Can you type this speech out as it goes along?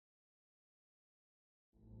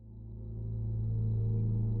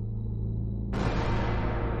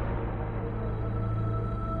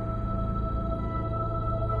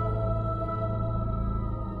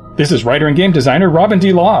This is writer and game designer Robin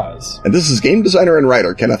D. Laws. And this is game designer and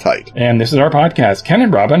writer Kenneth Hite. And this is our podcast, Ken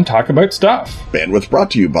and Robin Talk About Stuff. Bandwidth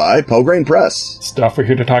brought to you by Pelgrane Press. Stuff we're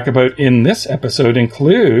here to talk about in this episode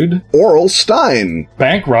include... Oral Stein.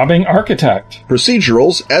 Bank Robbing Architect.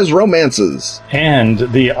 Procedurals as Romances. And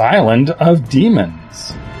The Island of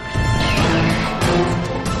Demons.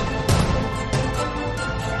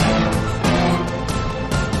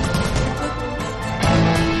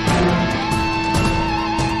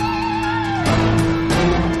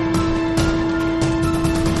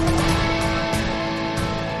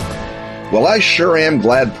 Well, I sure am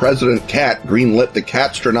glad President Cat greenlit the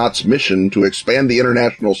Catstronauts mission to expand the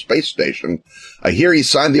International Space Station. I hear he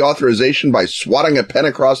signed the authorization by swatting a pen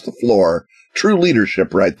across the floor. True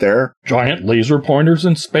leadership right there. Giant laser pointers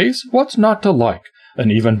in space? What's not to like?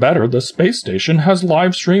 And even better, the space station has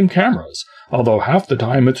live stream cameras, although half the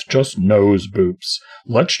time it's just nose boops.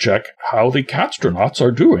 Let's check how the Catstronauts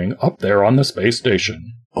are doing up there on the space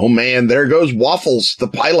station. Oh man, there goes Waffles, the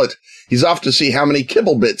pilot. He's off to see how many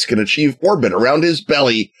kibble bits can achieve orbit around his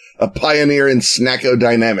belly. A pioneer in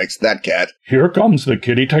snacko-dynamics, that cat. Here comes the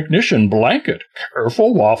kitty technician, Blanket.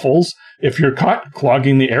 Careful, Waffles. If you're caught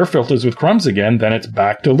clogging the air filters with crumbs again, then it's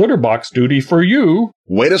back to litter box duty for you.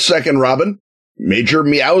 Wait a second, Robin. Major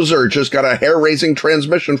Meowser just got a hair-raising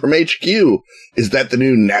transmission from HQ. Is that the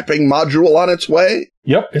new napping module on its way?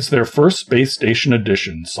 Yep, it's their first space station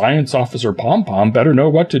edition. Science Officer Pom-Pom better know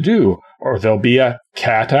what to do, or there'll be a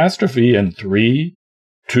catastrophe in 3,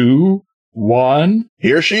 2, 1.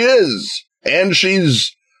 Here she is, and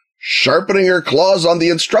she's sharpening her claws on the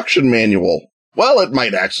instruction manual. Well, it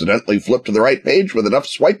might accidentally flip to the right page with enough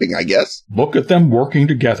swiping, I guess. Look at them working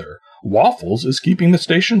together. Waffles is keeping the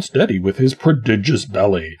station steady with his prodigious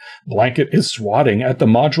belly. Blanket is swatting at the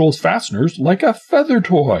module's fasteners like a feather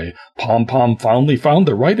toy. Pom-Pom finally found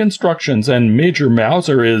the right instructions, and Major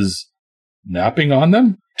Meowser is... napping on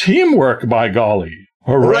them? Teamwork, by golly!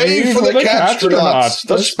 Hooray for the Catstronauts!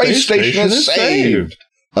 The space station is saved!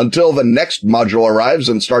 Until the next module arrives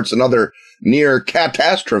and starts another near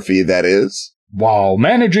catastrophe, that is. Wow,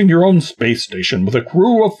 managing your own space station with a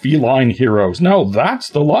crew of feline heroes. Now that's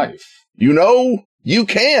the life. You know, you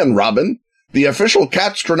can, Robin. The official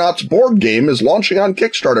Catstronauts board game is launching on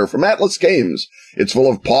Kickstarter from Atlas Games. It's full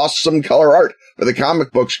of pawsome color art by the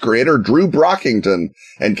comic book's creator, Drew Brockington,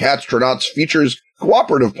 and Catstronauts features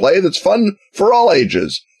cooperative play that's fun for all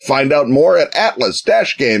ages. Find out more at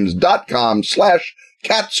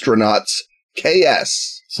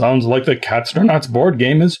atlas-games.com/catstronauts-KS. Sounds like the Catstronauts board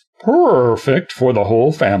game is perfect for the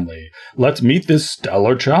whole family. Let's meet this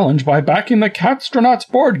stellar challenge by backing the Catstronauts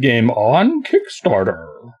board game on Kickstarter.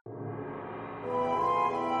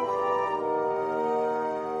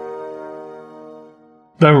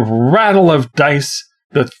 The rattle of dice,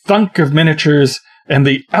 the thunk of miniatures, and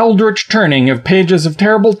the eldritch turning of pages of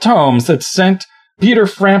terrible tomes that sent Peter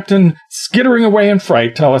Frampton skittering away in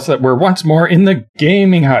fright tell us that we're once more in the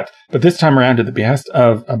gaming hut. But this time around, at the behest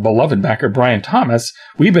of a beloved backer, Brian Thomas,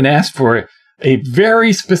 we've been asked for a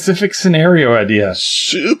very specific scenario idea.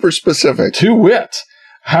 Super specific. To wit,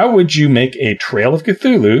 how would you make a Trail of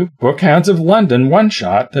Cthulhu, Bookhounds of London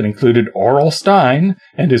one-shot that included Oral Stein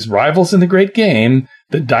and his rivals in the great game,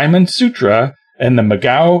 the Diamond Sutra, and the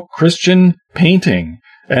Magao Christian painting?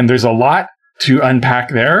 And there's a lot to unpack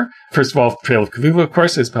there. First of all, Trail of Cthulhu, of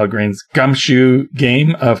course, is Pelgrane's gumshoe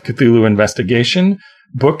game of Cthulhu investigation.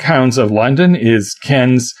 Bookhounds of London is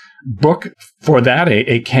Ken's book for that,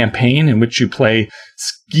 a campaign in which you play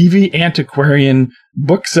skeevy antiquarian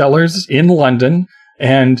booksellers in London.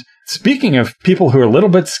 And speaking of people who are a little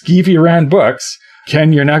bit skeevy around books,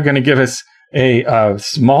 Ken, you're now going to give us a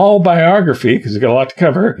small biography, because we've got a lot to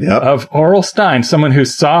cover, of Oral Stein, someone who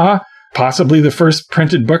saw possibly the first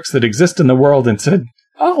printed books that exist in the world and said,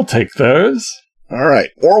 I'll take those. All right.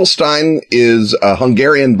 Oral Stein is a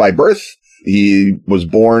Hungarian by birth. He was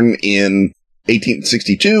born in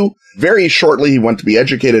 1862. Very shortly, he went to be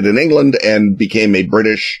educated in England and became a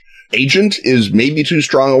British agent, is maybe too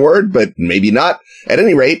strong a word, but maybe not. At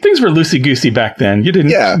any rate, things were loosey-goosey back then. You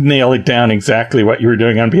didn't nail it down exactly what you were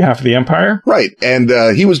doing on behalf of the empire. Right. And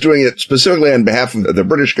he was doing it specifically on behalf of the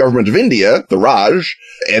British government of India, the Raj.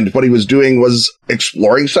 And what he was doing was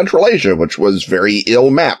exploring Central Asia, which was very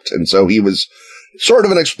ill-mapped. And so he was sort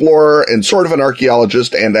of an explorer and sort of an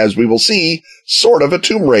archaeologist, and as we will see, sort of a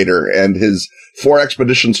tomb raider. And his 4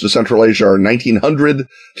 expeditions to Central Asia are 1900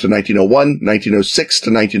 to 1901, 1906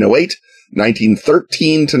 to 1908,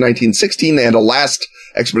 1913 to 1916, and a last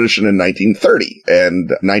expedition in 1930. And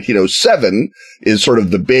 1907 is sort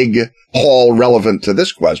of the big haul relevant to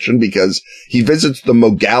this question, because he visits the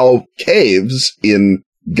Mogao caves in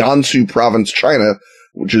Gansu province, China,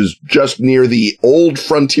 which is just near the old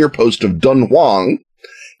frontier post of Dunhuang.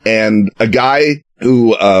 And a guy who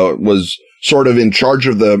was sort of in charge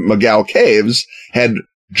of the Mogao caves had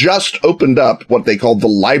just opened up what they called the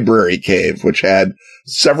library cave, which had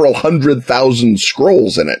several 100,000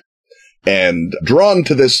 scrolls in it. And drawn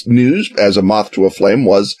to this news as a moth to a flame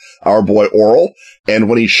was our boy Oral. And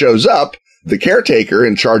when he shows up, the caretaker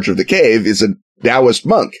in charge of the cave is a Taoist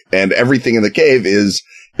monk, and everything in the cave is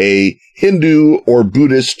a Hindu or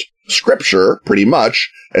Buddhist scripture, pretty much.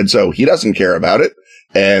 And so he doesn't care about it.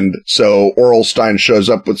 And so Oral Stein shows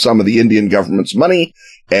up with some of the Indian government's money,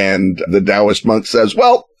 and the Taoist monk says,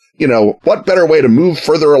 well, you know, what better way to move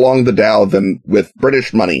further along the Tao than with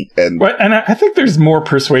British money? And I think there's more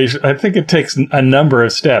persuasion. I think it takes a number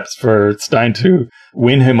of steps for Stein to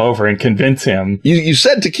win him over and convince him. You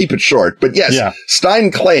said to keep it short, but yes, yeah.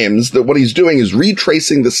 Stein claims that what he's doing is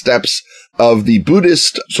retracing the steps of the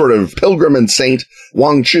Buddhist sort of pilgrim and saint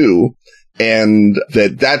Wang Chu, and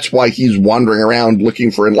that's why he's wandering around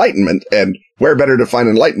looking for enlightenment. And where better to find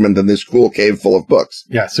enlightenment than this cool cave full of books?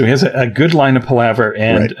 Yeah, so he has a good line of palaver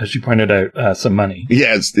and, as you pointed out, some money.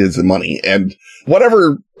 Yeah, it's the money. And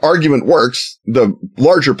whatever argument works, the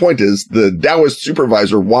larger point is the Taoist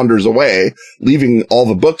supervisor wanders away, leaving all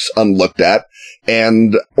the books unlooked at,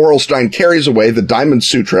 and Oral Stein carries away the Diamond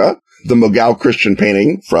Sutra, the Mogao Christian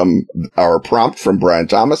painting from our prompt from Brian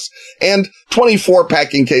Thomas, and 24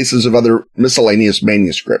 packing cases of other miscellaneous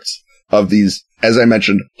manuscripts of these, as I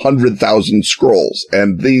mentioned, 100,000 scrolls.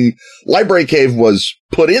 And the library cave was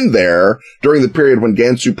put in there during the period when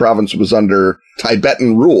Gansu province was under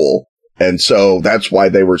Tibetan rule. And so that's why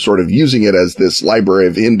they were sort of using it as this library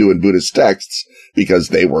of Hindu and Buddhist texts, because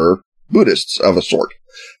they were Buddhists of a sort.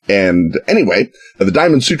 And anyway, the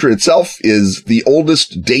Diamond Sutra itself is the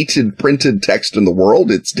oldest dated printed text in the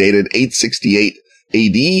world. It's dated 868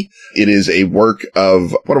 AD. It is a work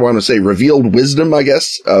of, what do I want to say, revealed wisdom, I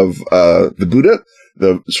guess, of the Buddha,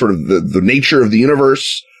 the sort of the nature of the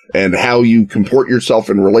universe and how you comport yourself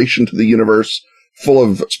in relation to the universe, full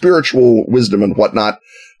of spiritual wisdom and whatnot.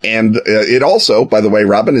 And it also, by the way,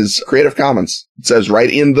 Robin, is Creative Commons. It says right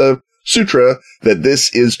in the sutra that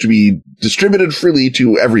this is to be distributed freely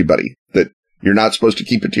to everybody, that you're not supposed to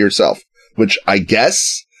keep it to yourself, which I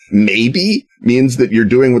guess maybe means that you're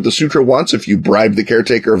doing what the sutra wants if you bribe the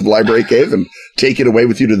caretaker of the library cave and take it away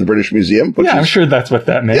with you to the British Museum. Yeah, I'm sure that's what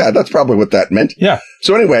that meant. Yeah, that's probably what that meant. Yeah.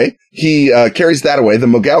 So anyway, he carries that away. The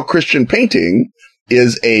Mogao Christian painting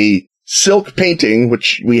is a silk painting,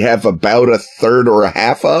 which we have about a third or a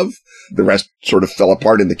half of. The rest sort of fell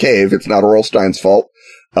apart in the cave. It's not Oral Stein's fault.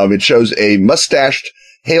 It shows a mustached,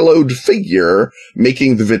 haloed figure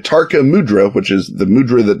making the Vitarka mudra, which is the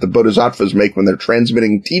mudra that the bodhisattvas make when they're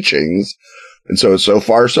transmitting teachings. And so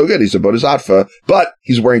far, so good. He's a bodhisattva, but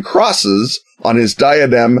he's wearing crosses on his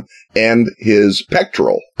diadem and his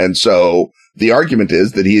pectoral. And so the argument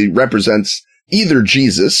is that he represents either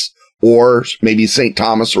Jesus or maybe St.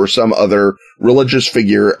 Thomas or some other religious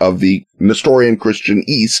figure of the Nestorian Christian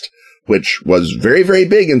East, which was very, very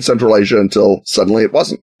big in Central Asia until suddenly it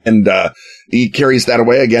wasn't. And he carries that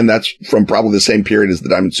away. Again, that's from probably the same period as the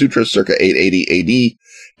Diamond Sutra, circa 880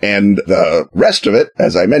 AD. And the rest of it,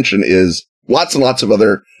 as I mentioned, is lots and lots of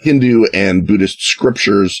other Hindu and Buddhist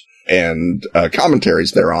scriptures and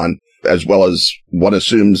commentaries thereon, as well as one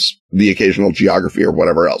assumes the occasional geography or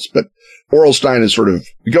whatever else. But Oral Stein is sort of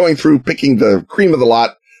going through, picking the cream of the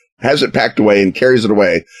lot, has it packed away and carries it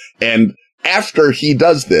away. And after he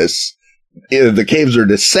does this, the caves are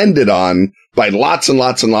descended on by lots and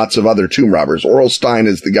lots and lots of other tomb robbers. Oral Stein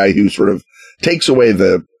is the guy who sort of takes away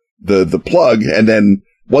the plug, and then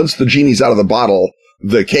once the genie's out of the bottle,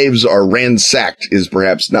 the caves are ransacked, is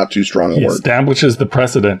perhaps not too strong a word. He establishes the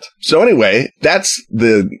precedent. So anyway, that's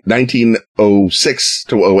the 1906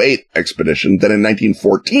 to 08 expedition. Then in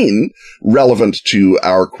 1914, relevant to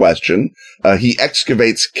our question, he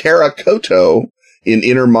excavates Karakoto in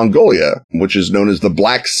Inner Mongolia, which is known as the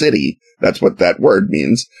Black City. That's what that word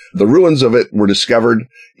means. The ruins of it were discovered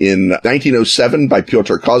in 1907 by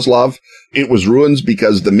Pyotr Kozlov. It was ruins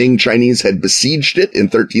because the Ming Chinese had besieged it in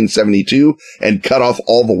 1372 and cut off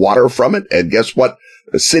all the water from it. And guess what?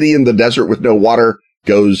 A city in the desert with no water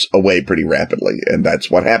goes away pretty rapidly. And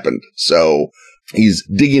that's what happened. So he's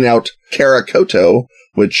digging out Karakoto,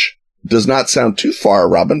 which does not sound too far,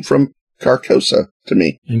 Robin, from Carcosa to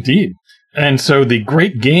me. Indeed. And so the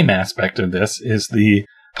great game aspect of this is the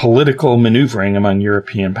political maneuvering among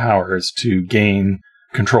European powers to gain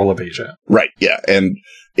control of Asia. Right, yeah. And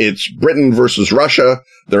it's Britain versus Russia.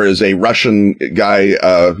 There is a Russian guy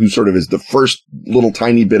who sort of is the first little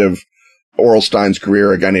tiny bit of Orlstein's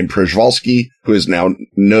career, a guy named Przewalski, who is now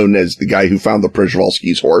known as the guy who found the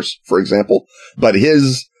Przewalski's horse, for example. But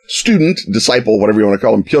his student, disciple, whatever you want to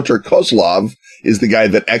call him, Pyotr Kozlov, is the guy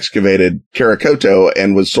that excavated Karakoto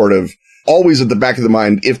and was sort of always at the back of the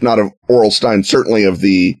mind, if not of Orlstein, certainly of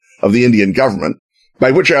the Indian government. By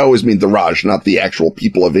which I always mean the Raj, not the actual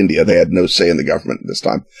people of India. They had no say in the government this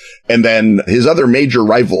time. And then his other major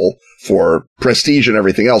rival for prestige and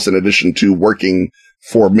everything else, in addition to working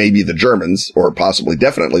for maybe the Germans, or possibly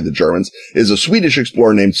definitely the Germans, is a Swedish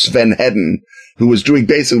explorer named Sven Hedin, who was doing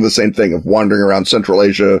basically the same thing of wandering around Central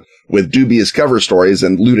Asia with dubious cover stories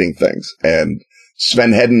and looting things. And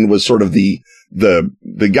Sven Hedin was sort of the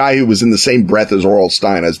guy who was in the same breath as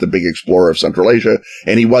Orlstein as the big explorer of Central Asia.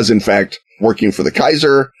 And he was, in fact, working for the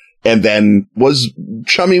Kaiser, and then was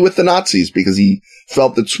chummy with the Nazis because he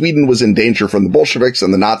felt that Sweden was in danger from the Bolsheviks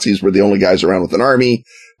and the Nazis were the only guys around with an army.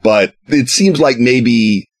 But it seems like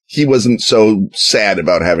maybe he wasn't so sad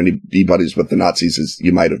about having to be buddies with the Nazis as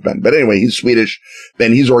you might have been. But anyway, he's Swedish,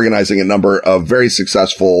 and he's organizing a number of very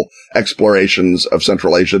successful explorations of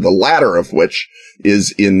Central Asia, the latter of which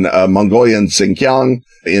is in Mongolian Xinjiang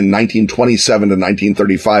in 1927 to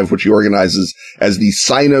 1935, which he organizes as the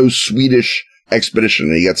Sino-Swedish expedition.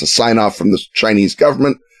 And he gets a sign-off from the Chinese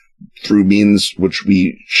government through means which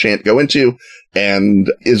we shan't go into,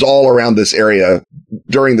 and is all around this area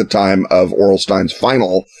during the time of Orlstein's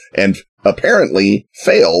final and apparently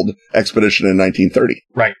failed expedition in 1930.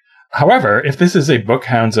 Right. However, if this is a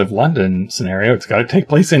Bookhounds of London scenario, it's got to take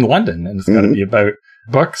place in London, and it's got to be about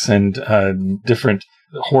books and different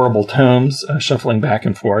horrible tomes shuffling back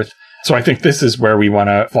and forth. So I think this is where we want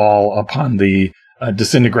to fall upon the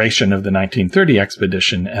disintegration of the 1930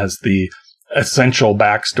 expedition as the essential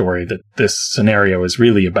backstory that this scenario is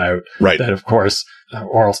really about. Right. That, of course,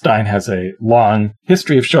 Orlstein has a long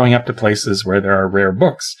history of showing up to places where there are rare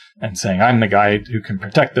books and saying, I'm the guy who can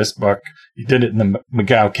protect this book. He did it in the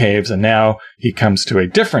Magao caves, and now he comes to a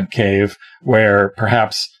different cave where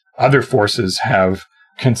perhaps other forces have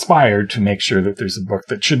conspired to make sure that there's a book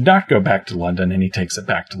that should not go back to London, and he takes it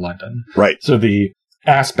back to London. Right. So the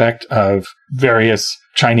aspect of various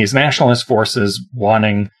Chinese nationalist forces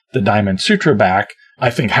wanting the Diamond Sutra back, I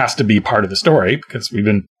think, has to be part of the story, because we've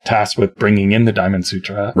been tasked with bringing in the Diamond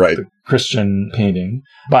Sutra, right, the Christian painting.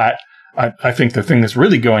 But I think the thing that's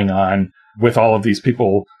really going on with all of these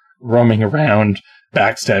people roaming around,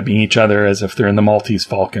 backstabbing each other as if they're in the Maltese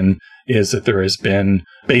Falcon, is that there has been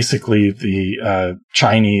basically the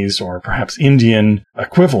Chinese or perhaps Indian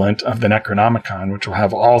equivalent of the Necronomicon, which will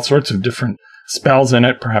have all sorts of different spells in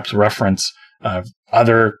it, perhaps reference of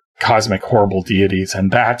other cosmic horrible deities.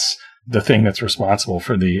 And that's the thing that's responsible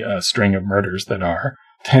for the string of murders that are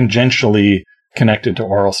tangentially connected to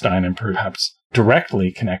Orlstein and perhaps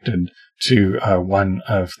directly connected to one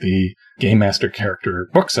of the Game Master character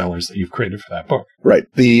booksellers that you've created for that book. Right.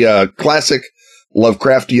 The classic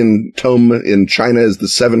Lovecraftian tome in China is the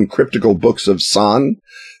 7 cryptical books of San.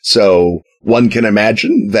 So one can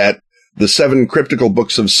imagine that the 7 cryptical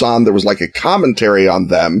books of San, there was like a commentary on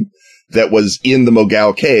them that was in the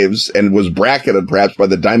Mogao caves and was bracketed perhaps by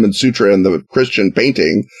the Diamond Sutra and the Christian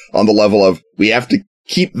painting on the level of, we have to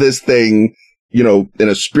keep this thing, you know, in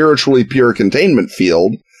a spiritually pure containment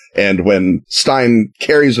field. And when Stein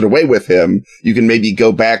carries it away with him, you can maybe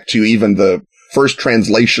go back to even the first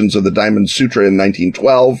translations of the Diamond Sutra in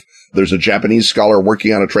 1912. There's a Japanese scholar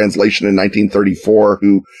working on a translation in 1934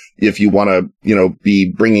 who, if you want to, you know,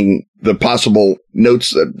 be bringing the possible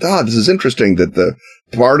notes, this is interesting that the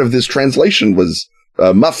part of this translation was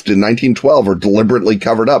muffed in 1912 or deliberately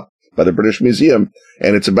covered up by the British Museum.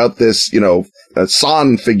 And it's about this, you know, a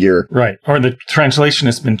San figure. Right. Or the translation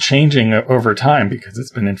has been changing over time because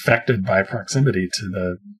it's been infected by proximity to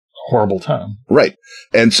the horrible tome. Right.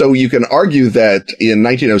 And so you can argue that in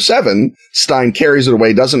 1907, Stein carries it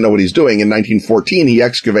away, doesn't know what he's doing. In 1914, he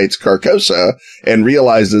excavates Carcosa and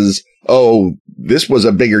realizes, oh, this was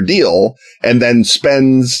a bigger deal, and then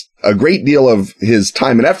spends a great deal of his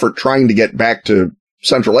time and effort trying to get back to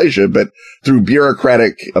Central Asia, but through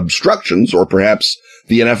bureaucratic obstructions, or perhaps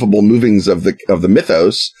the ineffable movings of the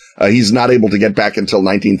mythos, he's not able to get back until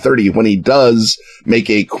 1930, when he does make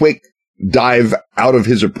a quick dive out of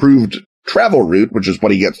his approved travel route, which is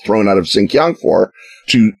what he gets thrown out of Xinjiang for,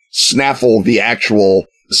 to snaffle the actual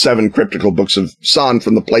 7 cryptical books of San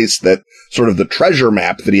from the place that sort of the treasure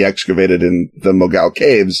map that he excavated in the Mogao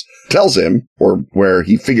caves tells him, or where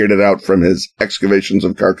he figured it out from his excavations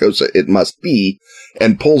of Carcosa it must be,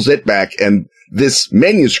 and pulls it back. And this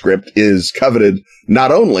manuscript is coveted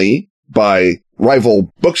not only by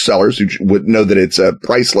rival booksellers who would know that it's a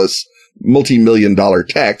priceless multi-million-dollar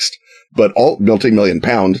text, but multi-million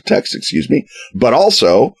pound text, but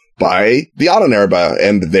also by the Autonarba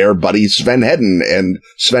and their buddy Sven Hedden. And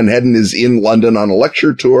Sven Hedden is in London on a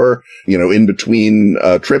lecture tour, in between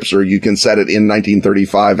trips, or you can set it in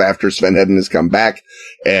 1935 after Sven Hedden has come back.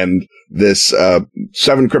 And this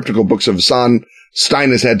 7 Cryptical Books of San,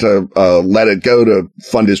 Stein has had to let it go to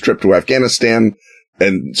fund his trip to Afghanistan.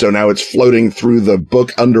 And so now it's floating through the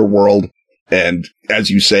book underworld and, as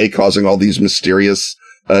you say, causing all these mysterious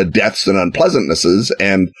deaths and unpleasantnesses.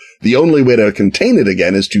 And the only way to contain it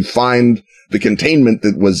again is to find the containment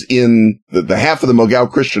that was in the half of the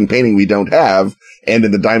Mogao Christian painting we don't have, and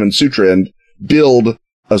in the Diamond Sutra, and build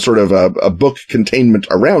a sort of a book containment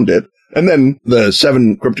around it. And then the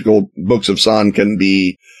 7 Cryptical Books of San can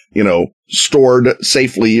be, stored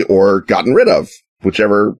safely or gotten rid of,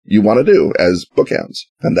 whichever you want to do as bookhounds.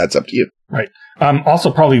 And that's up to you. Right.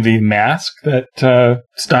 Also, probably the mask that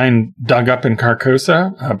Stein dug up in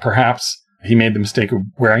Carcosa. Perhaps he made the mistake of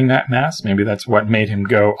wearing that mask. Maybe that's what made him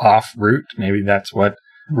go off route. Maybe that's what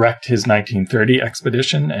wrecked his 1930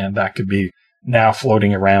 expedition. And that could be now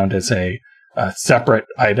floating around as a separate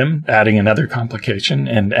item, adding another complication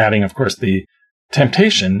and adding, of course, the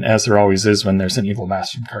temptation, as there always is when there's an evil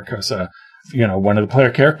mask from Carcosa. One of the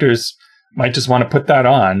player characters might just want to put that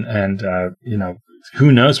on, and,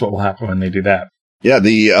 who knows what will happen when they do that. Yeah,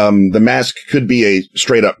 the mask could be a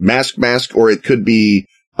straight up mask, or it could be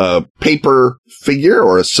a paper figure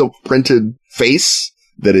or a silk printed face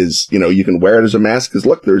that is, you can wear it as a mask. Because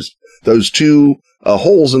look, there's those 2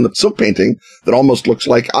 holes in the silk painting that almost looks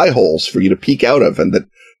like eye holes for you to peek out of, and that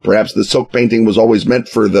perhaps the silk painting was always meant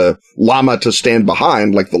for the llama to stand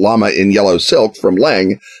behind, like the llama in Yellow Silk from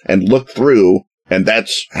Leng, and look through. And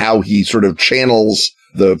that's how he sort of channels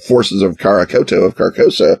the forces of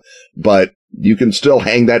Carcosa. But you can still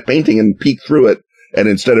hang that painting and peek through it. And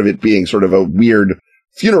instead of it being sort of a weird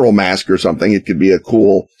funeral mask or something, it could be a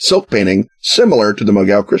cool silk painting similar to the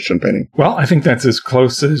Mogao Christian painting. Well, I think that's as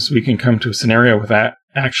close as we can come to a scenario without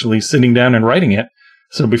actually sitting down and writing it.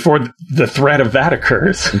 So before the threat of that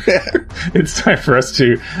occurs, it's time for us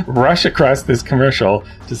to rush across this commercial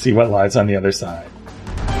to see what lies on the other side.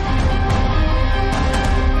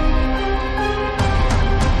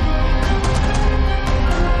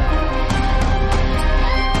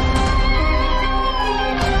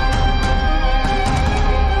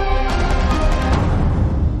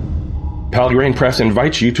 Pelgrane Press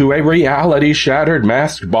invites you to a reality-shattered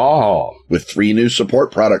masked ball. With 3 new support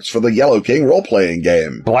products for the Yellow King role-playing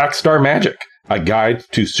game. Black Star Magic, a guide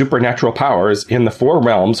to supernatural powers in the 4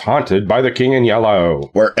 realms haunted by the King in Yellow.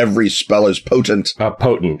 Where every spell is potent. A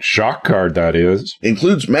potent shock card, that is.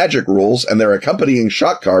 Includes magic rules and their accompanying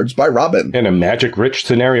shock cards by Robin. And a magic-rich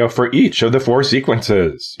scenario for each of the 4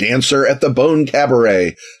 sequences. Dancer at the Bone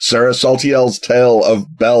Cabaret, Sarah Saltiel's Tale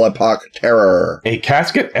of Belle Epoque Terror. A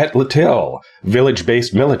Casket at Latil,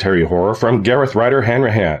 village-based military horror from Gareth Ryder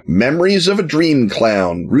Hanrahan. Memories of a Dream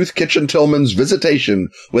Clown, Ruth Kitchen Tillman's Visitation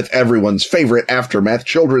with everyone's favorite Aftermath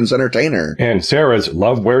children's entertainer. And Sarah's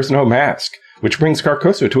Love Wears No Mask, which brings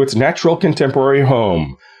Carcosa to its natural contemporary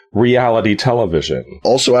home, reality television.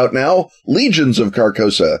 Also out now, Legions of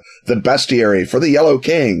Carcosa, the bestiary for the Yellow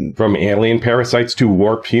King. From alien parasites to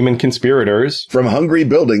warped human conspirators. From hungry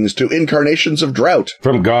buildings to incarnations of drought.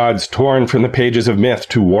 From gods torn from the pages of myth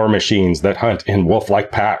to war machines that hunt in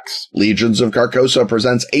wolf-like packs. Legions of Carcosa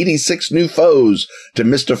presents 86 new foes to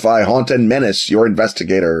mystify, haunt, and menace your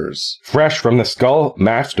investigators. Fresh from the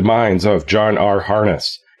skull-masked minds of John R.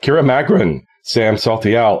 Harness, Kira Magrin, Sam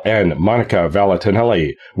Saltiel, and Monica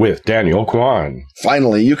Valatinelli, with Daniel Kwan.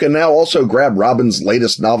 Finally, you can now also grab Robin's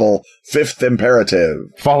latest novel, Fifth Imperative.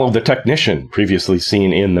 Follow the technician, previously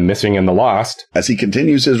seen in The Missing and the Lost, as he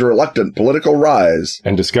continues his reluctant political rise,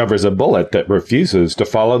 and discovers a bullet that refuses to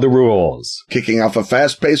follow the rules. Kicking off a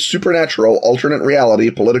fast-paced supernatural alternate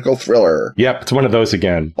reality political thriller. Yep, it's one of those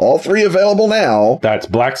again. All 3 available now. That's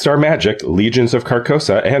Black Star Magic, Legions of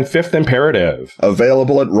Carcosa, and Fifth Imperative.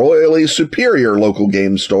 Available at royally superior local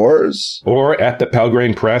game stores. Or at the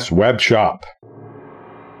Pelgrane Press web shop.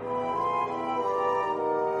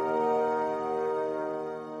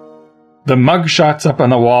 The mug shots up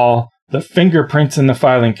on the wall, the fingerprints in the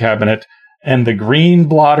filing cabinet, and the green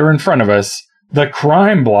blotter in front of us, the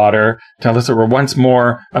crime blotter, tell us that we're once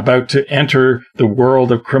more about to enter the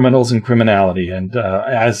world of criminals and criminality. And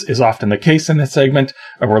as is often the case in this segment,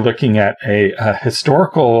 we're looking at a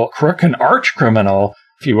historical crook and arch criminal,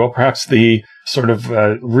 if you will, perhaps the sort of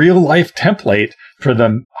real-life template for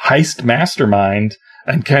the heist mastermind.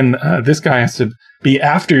 And this guy has to be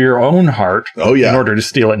after your own heart in order to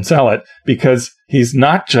steal it and sell it, because he's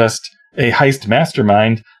not just a heist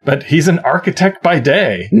mastermind, but he's an architect by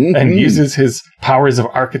day and uses his powers of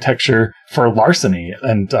architecture for larceny.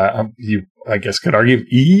 And you, I guess, could argue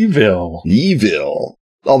evil. Evil.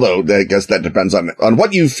 Although, I guess that depends on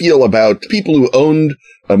what you feel about people who owned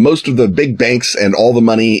most of the big banks and all the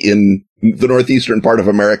money in the northeastern part of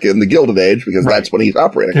America in the Gilded Age, because that's when he's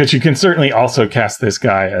operating. But you can certainly also cast this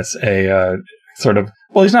guy as a sort of,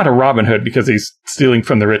 well, he's not a Robin Hood because he's stealing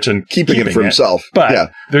from the rich and keeping it for himself.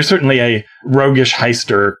 But there's certainly a roguish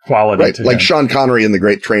heister quality to like him. Sean Connery in The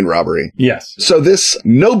Great Train Robbery. Yes. So this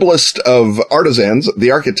noblest of artisans,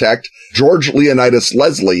 the architect, George Leonidas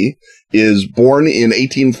Leslie, is born in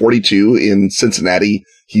 1842 in Cincinnati.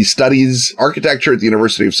 He studies architecture at the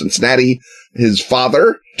University of Cincinnati. His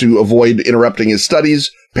father, to avoid interrupting his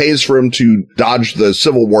studies, pays for him to dodge the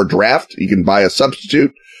Civil War draft. He can buy a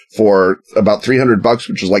substitute for about $300,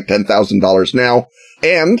 which is like $10,000 now.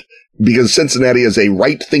 And because Cincinnati is a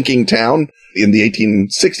right-thinking town, in the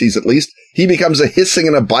 1860s at least, he becomes a hissing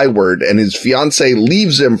and a byword, and his fiancée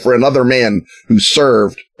leaves him for another man who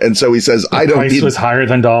served. And so he says, I don't need... The price was higher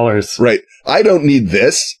than dollars. Right. I don't need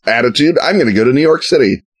this attitude. I'm going to go to New York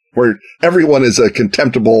City, where everyone is a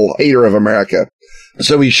contemptible hater of America.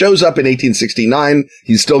 So he shows up in 1869.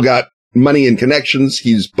 He's still got money and connections.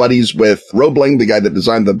 He's buddies with Roebling, the guy that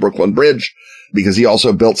designed the Brooklyn Bridge, because he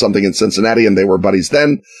also built something in Cincinnati and they were buddies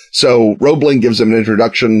then. So Roebling gives him an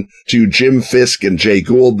introduction to Jim Fisk and Jay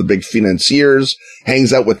Gould, the big financiers,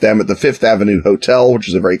 hangs out with them at the Fifth Avenue Hotel, which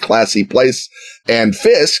is a very classy place. And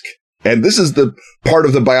Fisk, and this is the part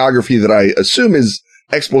of the biography that I assume is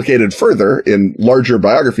explicated further in larger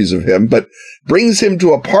biographies of him, but brings him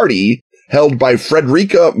to a party held by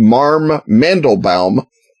Frederica Marm Mandelbaum,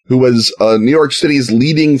 who was New York City's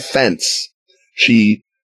leading fence. She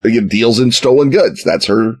deals in stolen goods. That's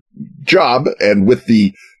her job. And with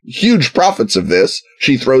the huge profits of this,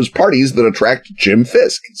 she throws parties that attract Jim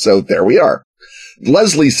Fisk. So there we are.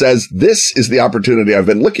 Leslie says, this is the opportunity I've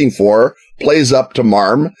been looking for, plays up to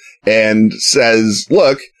Marm and says,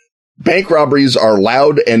 look, bank robberies are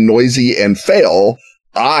loud and noisy and fail.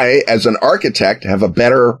 I, as an architect, have a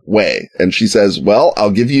better way. And she says, well,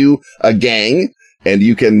 I'll give you a gang and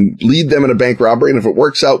you can lead them in a bank robbery. And if it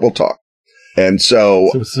works out, we'll talk. And so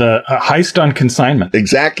it's a heist on consignment.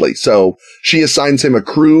 Exactly. So she assigns him a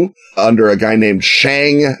crew under a guy named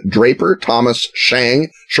Shang Draper, Thomas Shang,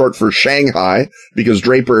 short for Shanghai, because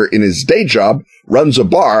Draper in his day job runs a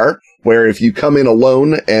bar where if you come in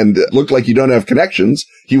alone and look like you don't have connections,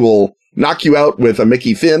 he will knock you out with a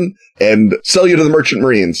Mickey Finn and sell you to the Merchant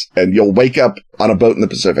Marines, and you'll wake up on a boat in the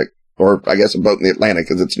Pacific. Or, I guess, a boat in the Atlantic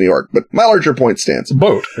because it's New York. But my larger point stands. A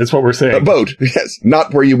boat is what we're saying. A boat, yes.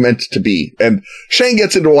 Not where you meant to be. And Shane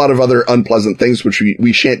gets into a lot of other unpleasant things, which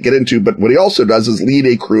we shan't get into. But what he also does is lead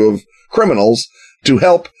a crew of criminals to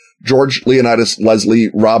help George Leonidas Leslie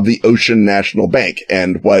rob the Ocean National Bank.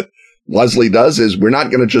 And what Leslie does is, we're not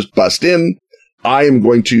going to just bust in. I am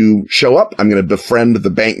going to show up. I'm going to befriend the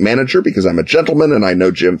bank manager because I'm a gentleman and I know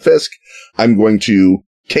Jim Fisk. I'm going to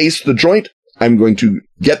case the joint. I'm going to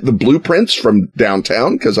get the blueprints from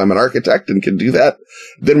downtown because I'm an architect and can do that.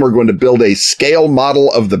 Then we're going to build a scale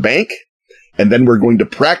model of the bank. And then we're going to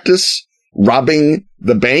practice robbing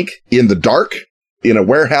the bank in the dark in a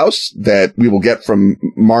warehouse that we will get from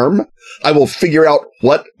Marm. I will figure out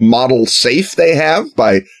what model safe they have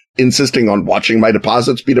by insisting on watching my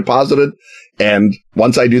deposits be deposited. And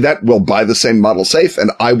once I do that, we'll buy the same model safe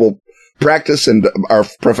and I will practice, and our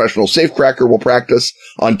professional safecracker will practice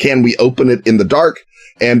on can we open it in the dark.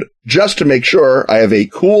 And just to make sure, I have a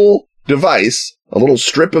cool device, a little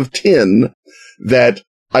strip of tin that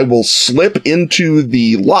I will slip into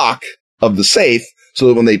the lock of the safe so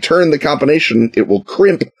that when they turn the combination, it will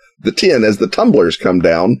crimp the tin as the tumblers come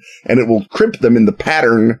down, and it will crimp them in the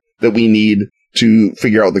pattern that we need to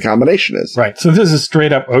figure out what the combination is. Right. So this is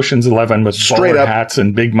straight up Ocean's 11 with bowler hats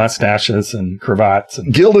and big mustaches and cravats.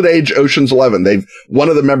 And Gilded Age Ocean's 11. One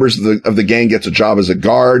of the members of the gang gets a job as a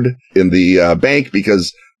guard in the bank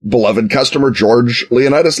because beloved customer George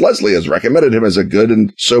Leonidas Leslie has recommended him as a good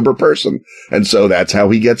and sober person. And so that's how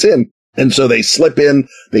he gets in. And so they slip in,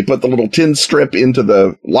 they put the little tin strip into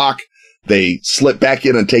the lock. They slip back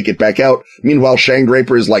in and take it back out. Meanwhile, Shang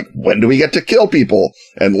Draper is like, when do we get to kill people?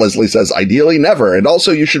 And Leslie says, ideally never. And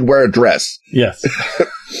also you should wear a dress. Yes.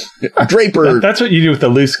 Draper. That's what you do with the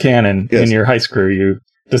loose cannon in your heist crew. You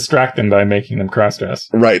distract them by making them cross-dress.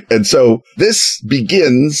 Right. And so this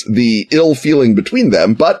begins the ill feeling between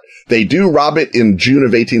them, but they do rob it in June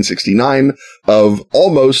of 1869 of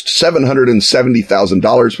almost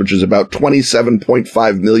 $770,000, which is about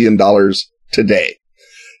 $27.5 million today.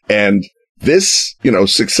 And This,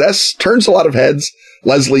 success turns a lot of heads.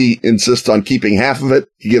 Leslie insists on keeping half of it.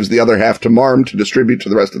 He gives the other half to Marm to distribute to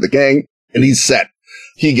the rest of the gang, and he's set.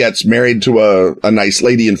 He gets married to a nice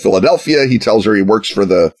lady in Philadelphia. He tells her he works for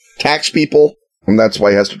the tax people, and that's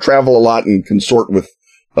why he has to travel a lot and consort with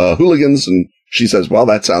hooligans. And she says, well,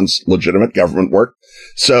 that sounds legitimate government work.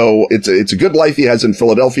 So it's a good life he has in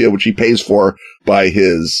Philadelphia, which he pays for by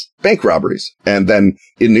his bank robberies. And then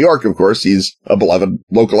in New York, of course, he's a beloved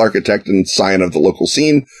local architect and scion of the local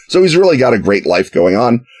scene. So he's really got a great life going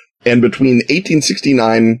on. And between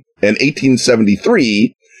 1869 and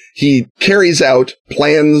 1873, he carries out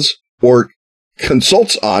plans or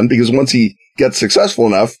consults on, because once he gets successful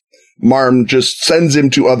enough, Marm just sends him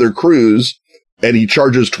to other crews, and he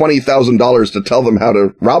charges $20,000 to tell them how to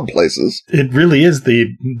rob places. It really is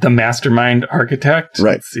the mastermind architect.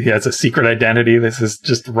 Right. He has a secret identity. This is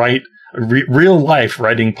just real life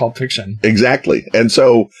writing Pulp Fiction. Exactly. And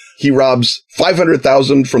so he robs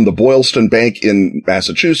 $500,000 from the Boylston Bank in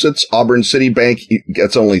Massachusetts. Auburn City Bank, he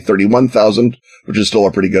gets only $31,000, which is still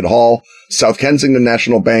a pretty good haul. South Kensington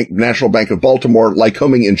National Bank, National Bank of Baltimore,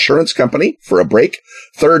 Lycoming Insurance Company for a break.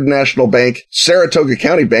 Third National Bank, Saratoga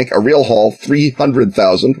County Bank, a real haul,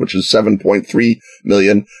 $300,000, which is $7.3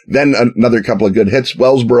 million. Then another couple of good hits,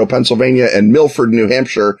 Wellsboro, Pennsylvania, and Milford, New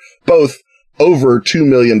Hampshire, both over $2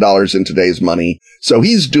 million in today's money. So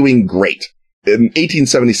he's doing great. In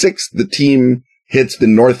 1876, the team hits the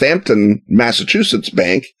Northampton, Massachusetts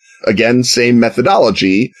Bank. Again, same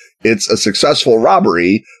methodology. It's a successful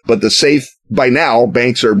robbery, but the safe, by now,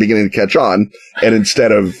 banks are beginning to catch on. And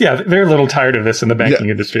instead of... Yeah, they're a little tired of this in the banking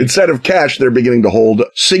industry. Instead of cash, they're beginning to hold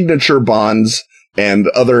signature bonds and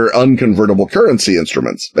other unconvertible currency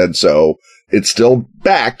instruments. And so it's still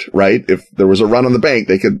backed, right? If there was a run on the bank,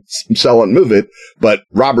 they could sell it and move it, but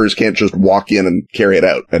robbers can't just walk in and carry it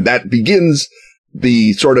out. And that begins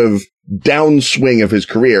the sort of downswing of his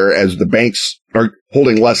career as the banks are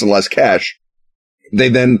holding less and less cash. They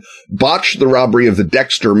then botch the robbery of the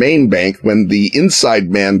Dexter, Maine Bank when the inside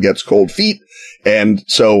man gets cold feet. And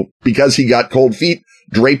so because he got cold feet,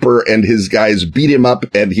 Draper and his guys beat him up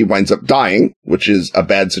and he winds up dying, which is a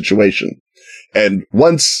bad situation. And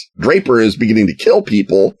once Draper is beginning to kill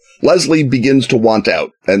people, Leslie begins to want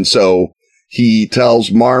out. And so he tells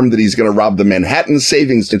Marm that he's going to rob the Manhattan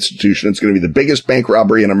Savings Institution. It's going to be the biggest bank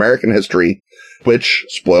robbery in American history, which,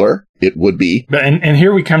 spoiler, it would be. And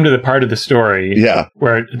here we come to the part of the story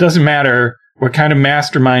where it doesn't matter what kind of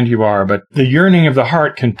mastermind you are, but the yearning of the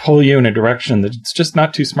heart can pull you in a direction that's just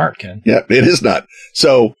not too smart, Ken. Yeah, it is not.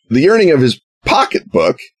 So the yearning of his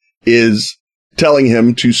pocketbook is telling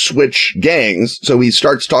him to switch gangs. So he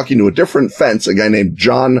starts talking to a different fence, a guy named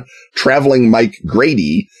John Traveling Mike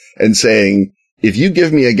Grady, and saying, if you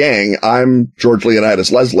give me a gang, I'm George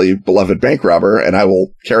Leonidas Leslie, beloved bank robber, and I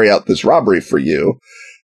will carry out this robbery for you.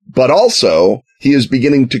 But also, he is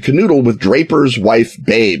beginning to canoodle with Draper's wife,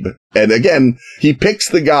 Babe. And again, he picks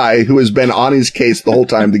the guy who has been on his case the whole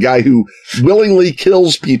time, the guy who willingly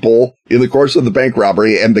kills people in the course of the bank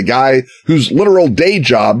robbery, and the guy whose literal day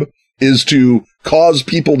job is to cause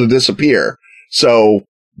people to disappear. So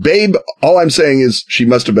Babe, all I'm saying is she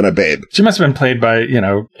must have been a babe. She must have been played by,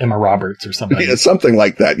 Emma Roberts or something. Yeah, something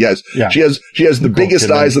like that. Yes. Yeah. She has the biggest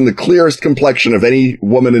eyes and the clearest complexion of any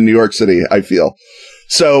woman in New York City, I feel.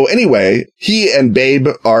 So anyway, he and Babe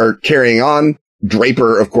are carrying on.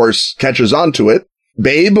 Draper, of course, catches on to it.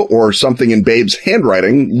 Babe, or something in Babe's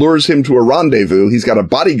handwriting, lures him to a rendezvous. He's got a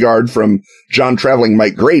bodyguard from John Traveling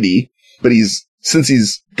Mike Grady, but since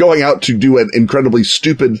he's going out to do an incredibly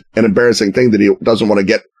stupid and embarrassing thing that he doesn't want to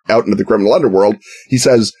get out into the criminal underworld, he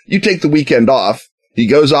says, you take the weekend off. He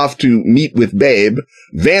goes off to meet with Babe,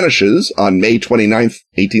 vanishes on May 29th,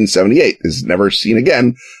 1878, is never seen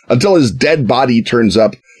again, until his dead body turns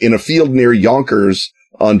up in a field near Yonkers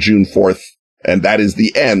on June 4th. And that is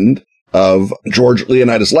the end of George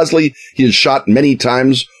Leonidas Leslie. He is shot many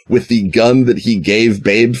times with the gun that he gave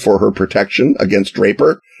Babe for her protection against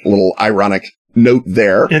Draper. A little ironic note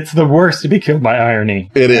there. It's the worst to be killed by irony.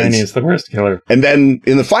 It is. Irony is the worst killer. And then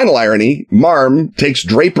in the final irony, Marm takes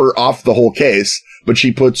Draper off the whole case, but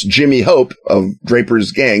she puts Jimmy Hope of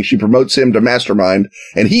Draper's gang. She promotes him to mastermind,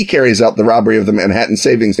 and he carries out the robbery of the Manhattan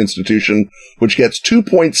Savings Institution, which gets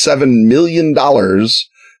 $2.7 million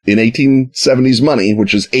in 1870s money,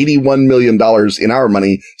 which is $81 million in our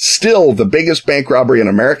money. Still the biggest bank robbery in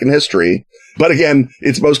American history. But again,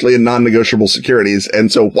 it's mostly in non-negotiable securities.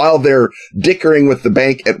 And so while they're dickering with the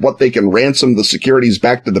bank at what they can ransom the securities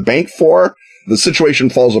back to the bank for, the situation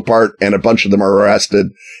falls apart and a bunch of them are arrested.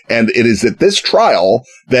 And it is at this trial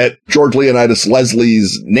that George Leonidas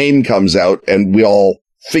Leslie's name comes out and we all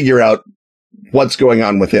figure out what's going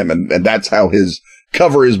on with him. And that's how his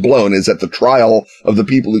cover is blown, is at the trial of the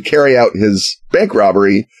people who carry out his bank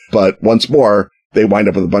robbery. But once more, they wind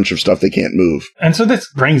up with a bunch of stuff they can't move. And so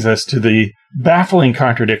this brings us to the baffling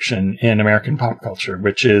contradiction in American pop culture,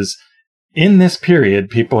 which is in this period,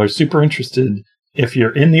 people are super interested if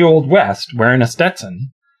you're in the Old West wearing a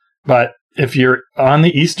Stetson, but if you're on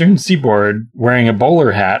the Eastern Seaboard wearing a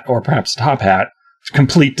bowler hat or perhaps top hat, it's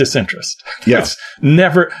complete disinterest. Yeah. It's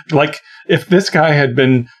never, like, if this guy had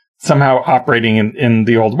been somehow operating in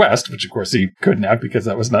the Old West, which of course he couldn't have because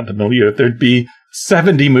that was not the milieu, there'd be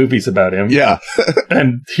 70 movies about him. Yeah.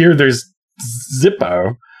 And here there's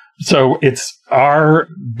Zippo. So it's our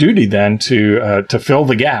duty then to fill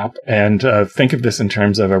the gap and think of this in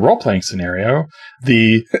terms of a role-playing scenario.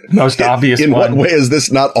 The most obvious in one. what way is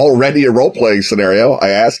this not already a role-playing scenario? I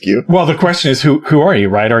ask you. Well, the question is, who are you,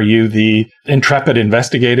 right? Are you the intrepid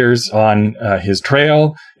investigators on his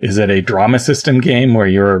trail? Is it a drama system game where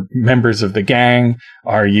you're members of the gang?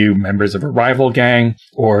 Are you members of a rival gang?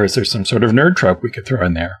 Or is there some sort of nerd trope we could throw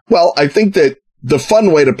in there? Well, I think that the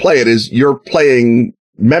fun way to play it is you're playing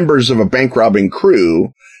members of a bank robbing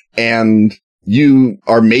crew, and you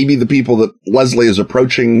are maybe the people that Leslie is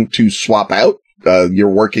approaching to swap out. You're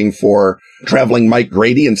working for traveling Mike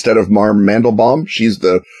Grady instead of Marm Mandelbaum. She's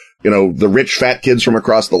the rich fat kids from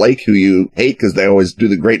across the lake who you hate because they always do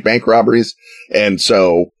the great bank robberies. And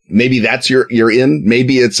so maybe that's you're in.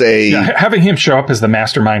 Maybe it's having him show up as the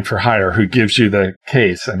mastermind for hire who gives you the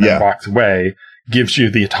case and then walks away, gives you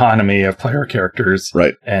the autonomy of player characters,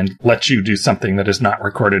 right, and lets you do something that is not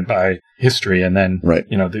recorded by history. And then, right,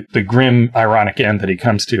 the grim, ironic end that he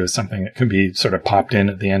comes to is something that can be sort of popped in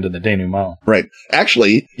at the end of the denouement. Right.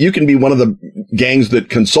 Actually, you can be one of the gangs that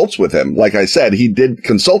consults with him. Like I said, he did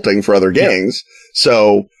consulting for other gangs. Yeah.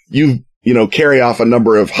 So you carry off a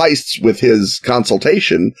number of heists with his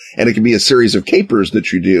consultation, and it can be a series of capers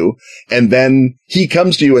that you do. And then he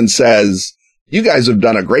comes to you and says, "You guys have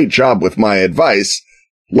done a great job with my advice.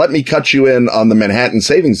 Let me cut you in on the Manhattan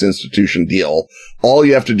Savings Institution deal. All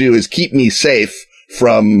you have to do is keep me safe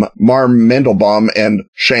from Marm Mandelbaum and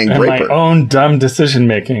Shang Draper." My own dumb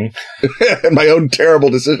decision-making. And my own terrible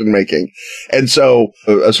decision-making. And so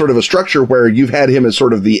a sort of a structure where you've had him as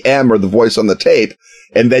sort of the M or the voice on the tape,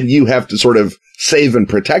 and then you have to sort of save and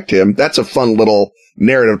protect him. That's a fun little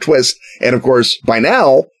narrative twist. And of course, by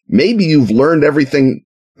now, maybe you've learned everything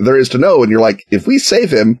there is to know, and you're like, if we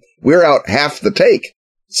save him, we're out half the take.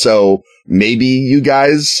 So maybe you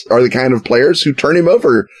guys are the kind of players who turn him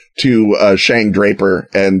over to Shang Draper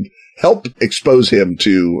and help expose him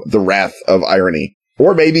to the wrath of irony.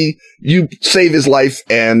 Or maybe you save his life,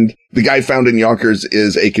 and the guy found in Yonkers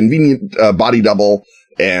is a convenient body double,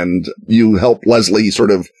 and you help Leslie sort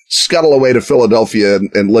of scuttle away to Philadelphia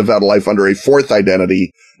and live out a life under a fourth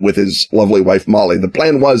identity with his lovely wife, Molly. The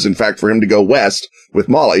plan was, in fact, for him to go west with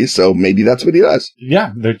Molly, so maybe that's what he does.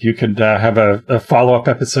 Yeah, that you could have a follow-up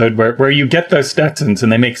episode where you get those Stetsons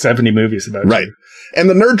and they make 70 movies about right. you. And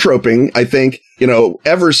the nerd troping, I think,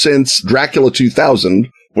 ever since Dracula 2000,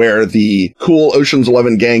 where the cool Ocean's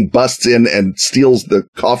 11 gang busts in and steals the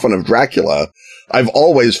coffin of Dracula, I've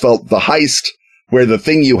always felt the heist, where the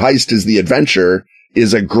thing you heist is the adventure,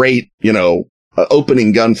 is a great,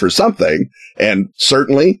 opening gun for something. And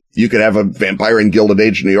certainly you could have a vampire in Gilded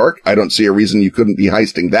Age New York. I don't see a reason you couldn't be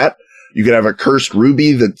heisting that. You could have a cursed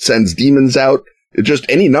ruby that sends demons out. Just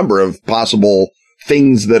any number of possible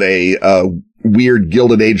things that a weird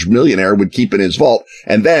Gilded Age millionaire would keep in his vault.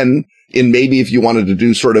 And then maybe if you wanted to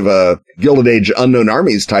do sort of a Gilded Age Unknown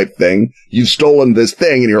Armies type thing, you've stolen this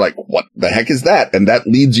thing and you're like, what the heck is that? And that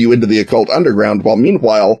leads you into the occult underground. While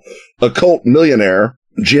meanwhile, occult millionaire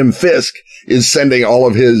Jim Fisk is sending all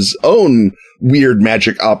of his own weird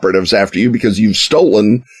magic operatives after you because you've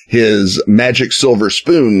stolen his magic silver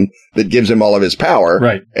spoon that gives him all of his power.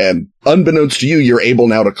 Right. And unbeknownst to you, you're able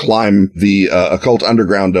now to climb the occult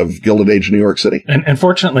underground of Gilded Age New York City. And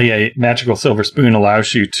fortunately, a magical silver spoon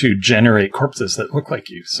allows you to generate corpses that look like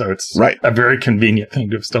you. So it's a very convenient thing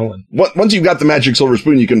to have stolen. Once you've got the magic silver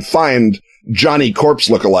spoon, you can find Johnny Corpse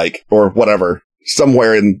lookalike or whatever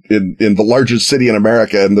somewhere in the largest city in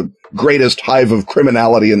America and the greatest hive of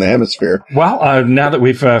criminality in the hemisphere. Well, now that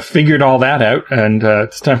we've figured all that out, and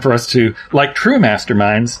it's time for us to, like true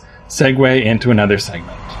masterminds, segue into another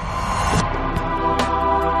segment.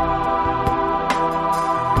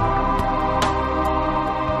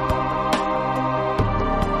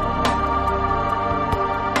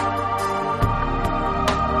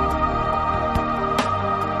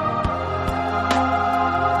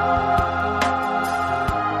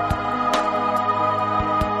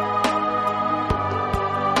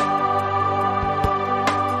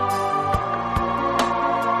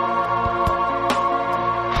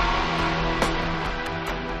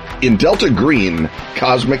 In Delta Green,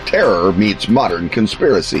 cosmic terror meets modern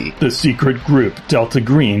conspiracy. The secret group Delta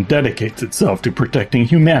Green dedicates itself to protecting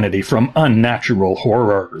humanity from unnatural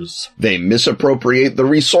horrors. They misappropriate the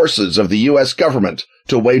resources of the U.S. government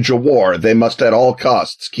to wage a war they must at all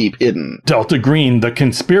costs keep hidden. Delta Green, the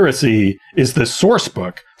conspiracy, is the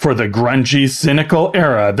sourcebook for the grungy, cynical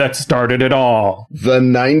era that started it all. The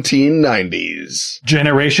 1990s.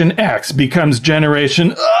 Generation X becomes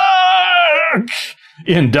Generation Ugh!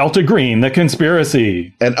 In Delta Green, the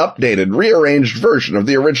conspiracy. An updated, rearranged version of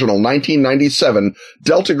the original 1997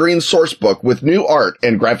 Delta Green sourcebook with new art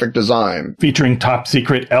and graphic design. Featuring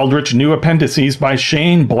top-secret eldritch new appendices by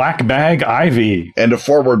Shane Blackbag Ivy. And a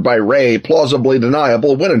foreword by Ray Plausibly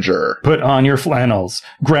Deniable Winiger. Put on your flannels,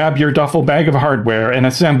 grab your duffel bag of hardware, and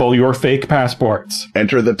assemble your fake passports.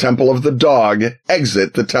 Enter the Temple of the Dog,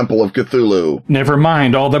 exit the Temple of Cthulhu. Never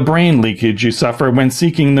mind all the brain leakage you suffer when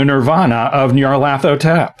seeking the nirvana of Nyarlathotep.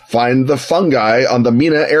 Find the fungi on the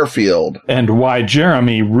Mina airfield. And why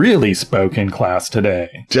Jeremy really spoke in class today.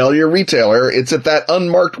 Tell your retailer it's at that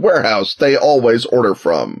unmarked warehouse they always order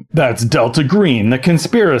from. That's Delta Green, the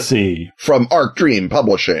conspiracy. From Arc Dream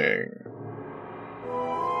Publishing.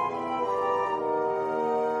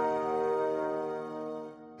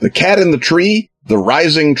 The cat in the tree, the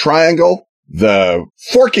rising triangle, the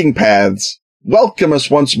forking paths welcome us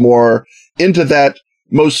once more into that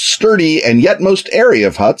most sturdy and yet most airy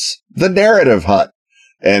of huts, the narrative hut.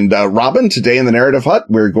 And Robin, today in the narrative hut,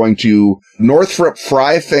 we're going to Northrop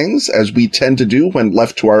Frye things, as we tend to do when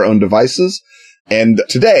left to our own devices. And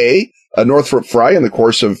today, Northrop Frye, in the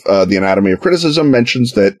course of The Anatomy of Criticism,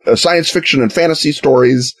 mentions that science fiction and fantasy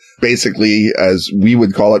stories, basically, as we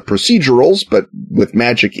would call it, procedurals, but with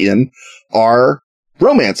magic in, are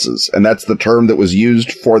romances. And that's the term that was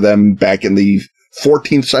used for them back in the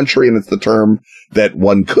 14th century, and it's the term that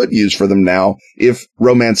one could use for them now if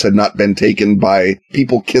romance had not been taken by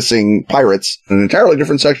people kissing pirates in an entirely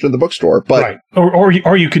different section of the bookstore. But right.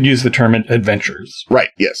 Or you could use the term adventures. Right,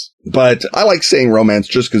 yes. But I like saying romance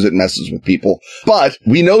just because it messes with people. But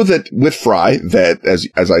we know that with Frye, that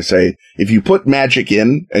as I say, if you put magic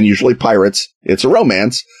in, and usually pirates, it's a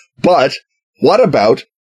romance. But what about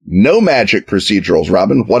no magic procedurals,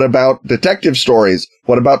 Robin? What about detective stories?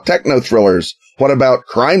 What about techno thrillers? What about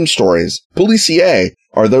crime stories? Policier,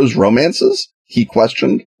 are those romances? He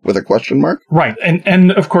questioned with a question mark. Right.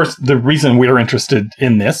 And of course, the reason we're interested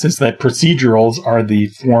in this is that procedurals are the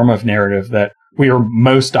form of narrative that we are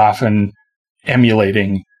most often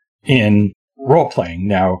emulating in role-playing.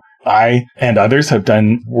 Now, I and others have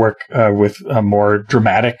done work with more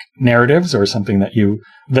dramatic narratives, or something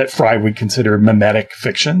that Frye would consider mimetic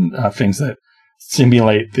fiction, things that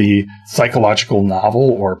simulate the psychological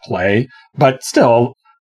novel or play. But still,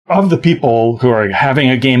 of the people who are having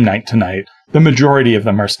a game night tonight, the majority of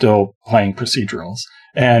them are still playing procedurals.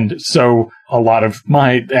 And so a lot of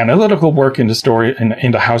my analytical work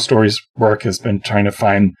into how stories work has been trying to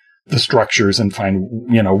find the structures and find,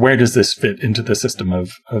 where does this fit into the system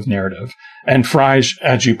of narrative? And Frye,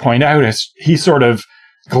 as you point out, he sort of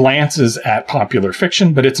glances at popular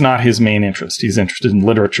fiction, but it's not his main interest. He's interested in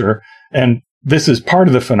literature. And this is part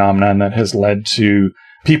of the phenomenon that has led to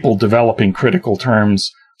people developing critical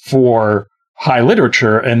terms for high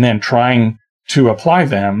literature and then trying to apply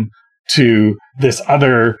them to this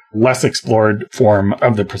other, less explored form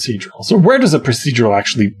of the procedural. So where does a procedural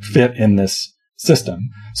actually fit in this system?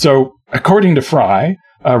 So according to Frye,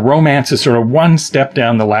 romance is sort of one step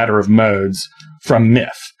down the ladder of modes from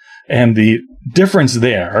myth. And the difference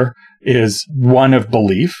there is one of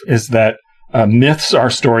belief, is that myths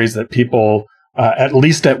are stories that people, at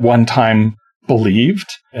least at one time, believed.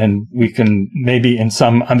 And we can maybe in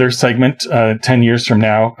some other segment 10 years from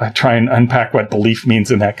now try and unpack what belief means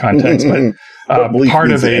in that context. But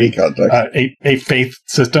part of a faith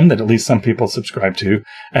system that at least some people subscribe to.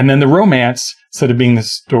 And then the romance, instead of being the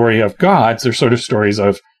story of gods, they're sort of stories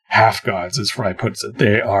of half gods, as Frye puts it.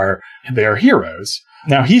 They are heroes.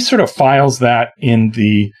 Now, he sort of files that in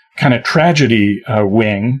the kind of tragedy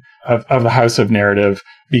wing of the house of narrative,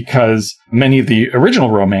 because many of the original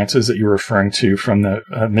romances that you're referring to from the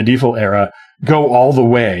medieval era go all the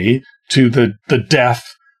way to the death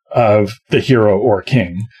of the hero or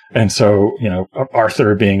king. And so,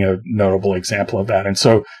 Arthur being a notable example of that. And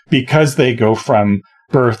so because they go from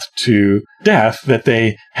birth to death, that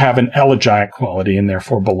they have an elegiac quality and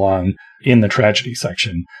therefore belong in the tragedy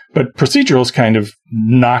section. But procedurals kind of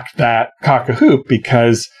knock that cock a hoop,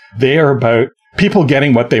 because they are about people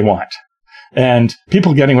getting what they want. And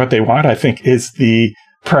people getting what they want, I think, is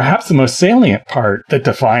perhaps the most salient part that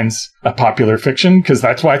defines a popular fiction, because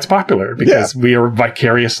that's why it's popular, because we are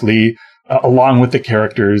vicariously along with the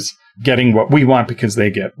characters getting what we want because they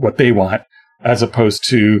get what they want, as opposed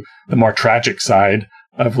to the more tragic side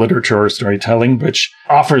of literature or storytelling, which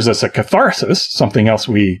offers us a catharsis, something else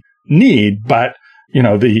we need. But,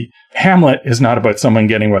 the Hamlet is not about someone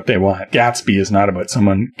getting what they want. Gatsby is not about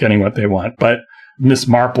someone getting what they want. But Miss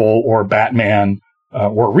Marple or Batman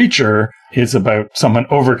or Reacher is about someone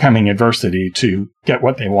overcoming adversity to get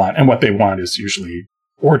what they want. And what they want is usually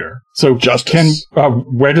order. So justice.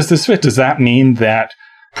 Where does this fit? Does that mean that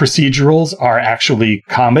procedurals are actually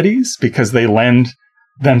comedies because they lend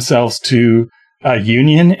themselves to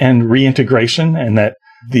union and reintegration, and that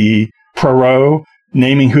the Poirot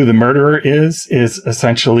naming who the murderer is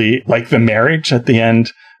essentially like the marriage at the end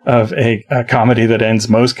of a comedy that ends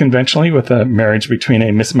most conventionally with a marriage between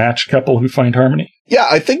a mismatched couple who find harmony? Yeah,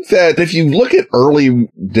 I think that if you look at early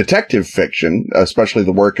detective fiction, especially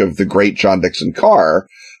the work of the great John Dickson Carr,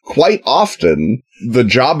 quite often the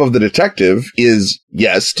job of the detective is,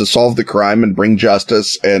 yes, to solve the crime and bring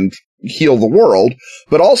justice and heal the world,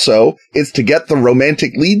 but also it's to get the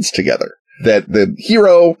romantic leads together. That the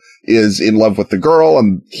hero is in love with the girl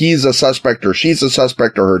and he's a suspect or she's a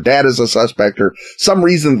suspect or her dad is a suspect or some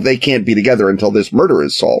reason they can't be together until this murder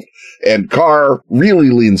is solved. And Carr really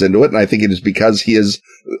leans into it, and I think it is because he is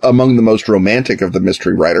among the most romantic of the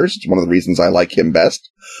mystery writers. It's one of the reasons I like him best.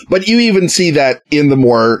 But you even see that in the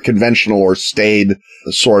more conventional or staid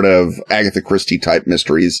sort of Agatha Christie type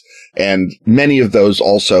mysteries, and many of those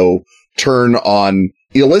also turn on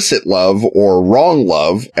illicit love or wrong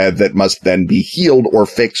love that must then be healed or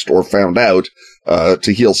fixed or found out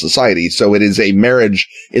to heal society. So it is a marriage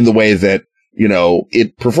in the way that,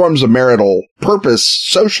 it performs a marital purpose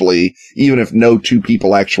socially, even if no two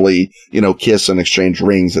people actually, kiss and exchange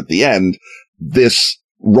rings at the end. This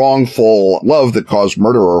wrongful love that caused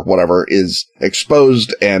murder or whatever is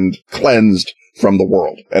exposed and cleansed from the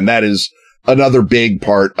world. And that is another big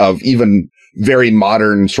part of even very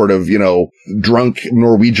modern sort of, drunk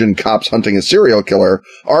Norwegian cops hunting a serial killer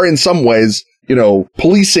are in some ways,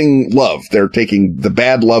 policing love. They're taking the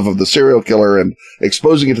bad love of the serial killer and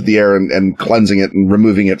exposing it to the air and cleansing it and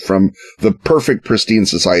removing it from the perfect, pristine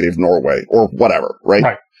society of Norway or whatever, right?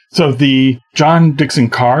 Right. So the John Dickson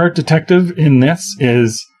Carr detective in this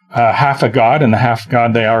is half a god, and the half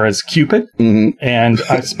god they are is Cupid. Mm-hmm. And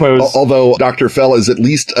I suppose... Although Dr. Fell is at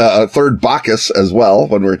least a third Bacchus as well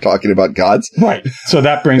when we're talking about gods. Right. So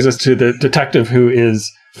that brings us to the detective who is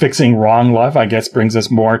fixing wrong love, I guess brings us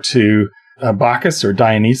more to Bacchus or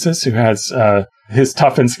Dionysus, who has his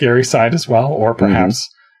tough and scary side as well, or perhaps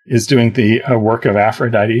is doing the work of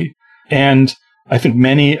Aphrodite. And I think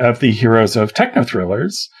many of the heroes of techno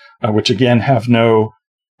thrillers, which again have no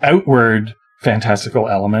outward fantastical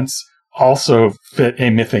elements, also fit a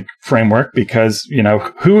mythic framework because,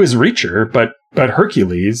 who is Reacher but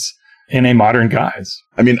Hercules in a modern guise?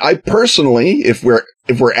 I mean, I personally, if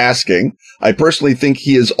we're asking, I personally think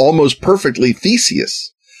he is almost perfectly Theseus.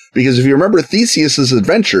 Because if you remember Theseus's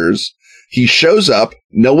adventures, he shows up,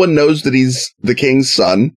 no one knows that he's the king's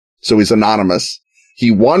son, so he's anonymous.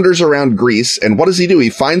 He wanders around Greece, and what does he do? He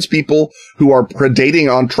finds people who are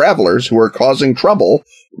predating on travelers, who are causing trouble,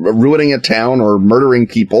 ruining a town or murdering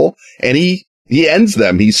people, and he ends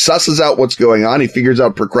them. He susses out what's going on. He figures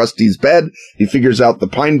out Procrustes' bed. He figures out the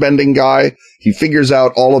pine-bending guy. He figures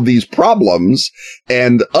out all of these problems,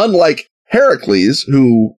 and unlike Heracles,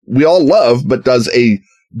 who we all love, but does a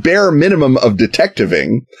bare minimum of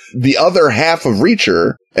detectiving, the other half of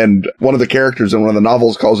Reacher, and one of the characters in one of the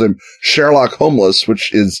novels calls him Sherlock Homeless,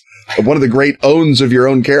 which is one of the great owns of your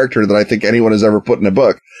own character that I think anyone has ever put in a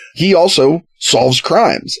book. He also solves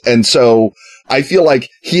crimes. And so I feel like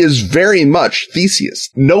he is very much Theseus.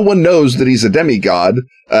 No one knows that he's a demigod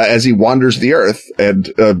as he wanders the earth. And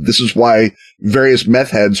this is why various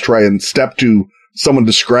meth heads try and step to someone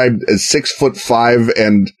described as 6'5"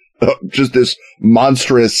 and just this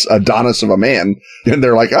monstrous Adonis of a man. And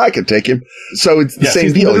they're like, I can take him. So it's the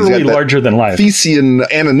same deal. He's literally larger than life. Thesean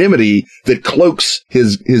anonymity that cloaks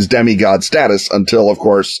his demigod status until, of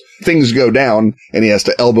course, things go down and he has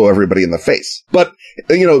to elbow everybody in the face. But,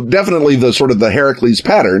 definitely the sort of the Heracles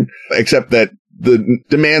pattern, except that the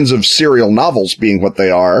demands of serial novels being what they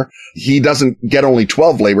are, he doesn't get only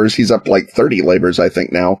 12 labors. He's up to like 30 labors, I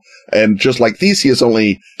think now. And just like Theseus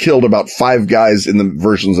only killed about 5 guys in the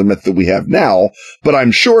versions of myth that we have now. But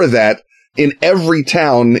I'm sure that in every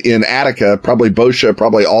town in Attica, probably Boeotia,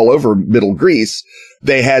 probably all over Middle Greece,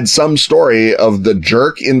 they had some story of the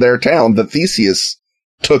jerk in their town that Theseus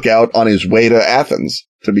took out on his way to Athens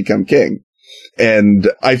to become king. And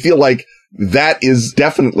I feel like that is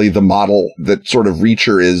definitely the model that sort of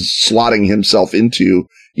Reacher is slotting himself into,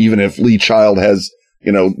 even if Lee Child has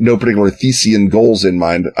no particular Thesean goals in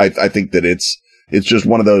mind. I think that it's just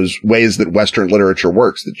one of those ways that Western literature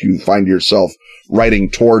works, that you find yourself writing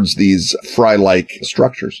towards these Fry-like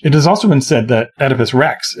structures. It has also been said that Oedipus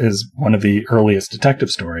Rex is one of the earliest detective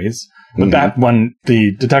stories, but that one,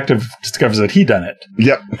 the detective discovers that he done it.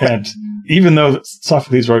 Yep. And even though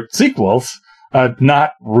Sophocles wrote sequels,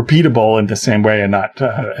 not repeatable in the same way and not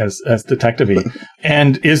as detective-y.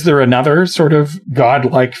 And is there another sort of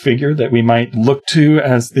godlike figure that we might look to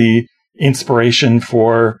as the inspiration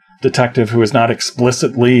for detective who is not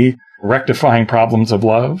explicitly rectifying problems of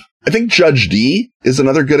love? I think Judge Dee is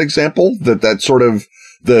another good example that sort of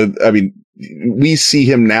we see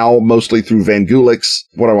him now mostly through Van Gulik's,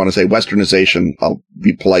 what I want to say, westernization, I'll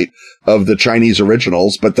be polite, of the Chinese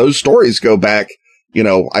originals. But those stories go back, you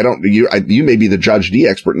may be the Judge Dee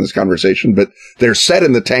expert in this conversation, but they're set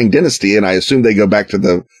in the Tang dynasty. And I assume they go back to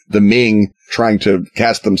the Ming trying to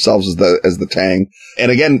cast themselves as the Tang.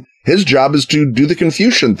 And again, his job is to do the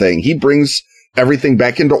Confucian thing. He brings everything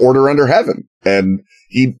back into order under heaven. And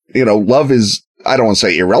love is, I don't want to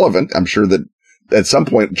say irrelevant. I'm sure that at some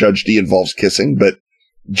point Judge Dee involves kissing, but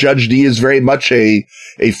Judge Dee is very much a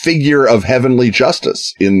figure of heavenly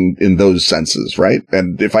justice in those senses, right?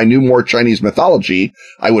 And if I knew more Chinese mythology,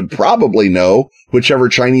 I would probably know whichever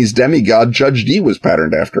Chinese demigod Judge Dee was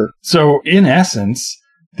patterned after. So in essence,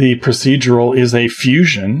 the procedural is a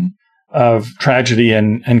fusion of tragedy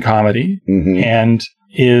and comedy, and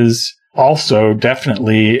is also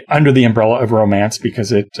definitely under the umbrella of romance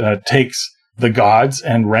because it takes the gods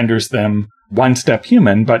and renders them one step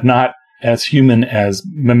human, but not as human as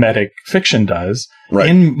mimetic fiction does. Right.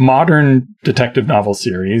 In modern detective novel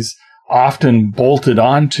series, often bolted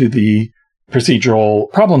onto the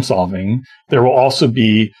procedural problem solving, there will also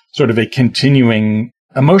be sort of a continuing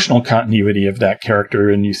emotional continuity of that character,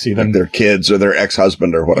 and you see them, like their kids or their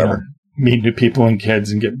ex-husband or whatever, meet new people and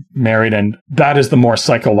kids and get married, and that is the more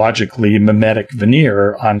psychologically mimetic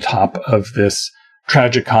veneer on top of this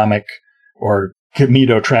tragicomic or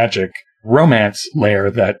comedo-tragic romance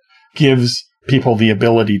layer that gives people the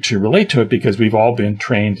ability to relate to it, because we've all been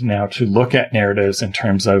trained now to look at narratives in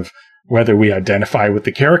terms of whether we identify with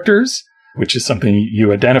the characters, which is something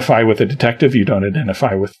you identify with a detective, you don't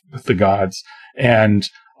identify with the gods, and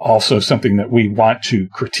also something that we want to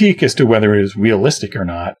critique as to whether it is realistic or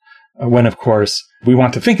not, when, of course, we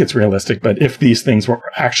want to think it's realistic, but if these things were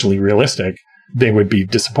actually realistic, they would be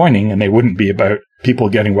disappointing and they wouldn't be about people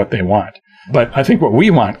getting what they want. But I think what we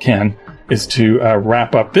want, Ken, is to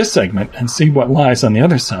wrap up this segment and see what lies on the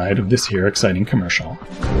other side of this here exciting commercial.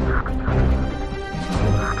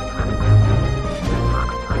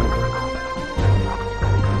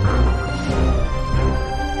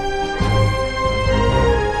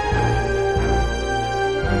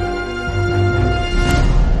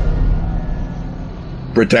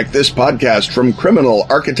 Protect this podcast from criminal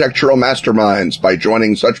architectural masterminds by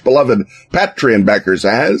joining such beloved Patreon backers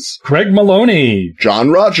as Craig Maloney,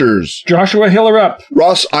 John Rogers, Joshua Hillerup,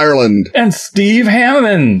 Ross Ireland, and Steve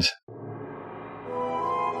Hammond.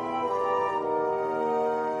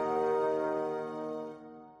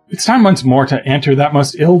 It's time once more to enter that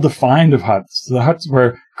most ill-defined of huts, the huts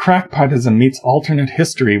where crackpotism meets alternate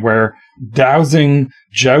history, where dowsing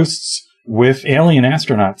jousts with alien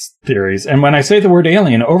astronauts theories. And when I say the word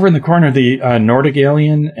alien, over in the corner, the Nordic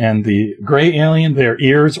alien and the gray alien, their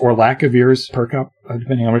ears or lack of ears perk up,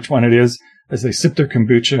 depending on which one it is, as they sip their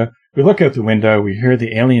kombucha. We look out the window, we hear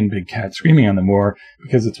the alien big cat screaming on the moor,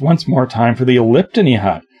 because it's once more time for the Elliptony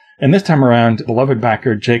hut. And this time around, beloved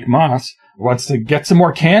backer Jake Moss wants to get some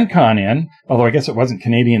more CanCon in, although I guess it wasn't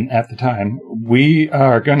Canadian at the time. We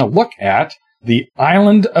are going to look at the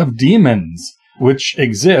Island of Demons, which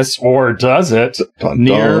exists, or does it,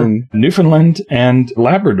 near Newfoundland and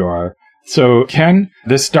Labrador. So, Ken,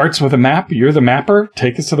 this starts with a map. You're the mapper.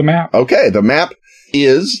 Take us to the map. Okay, the map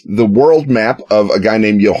is the world map of a guy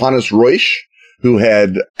named Johannes Ruysch, who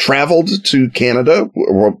had traveled to Canada,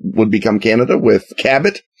 or would become Canada, with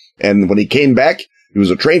Cabot. And when he came back, he was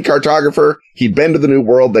a trained cartographer. He'd been to the New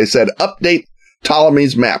World. They said, update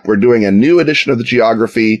Ptolemy's map. We're doing a new edition of the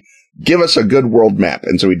geography. Give us a good world map.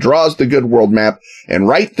 And so he draws the good world map. And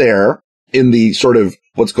right there in the sort of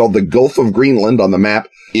what's called the Gulf of Greenland on the map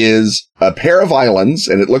is a pair of islands.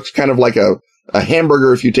 And it looks kind of like a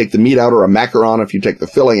hamburger if you take the meat out, or a macaron if you take the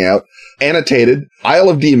filling out. Annotated, Isle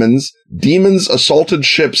of Demons. Demons assaulted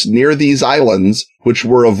ships near these islands, which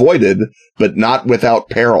were avoided, but not without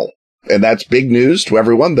peril. And that's big news to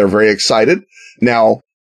everyone. They're very excited. Now,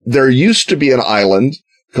 there used to be an island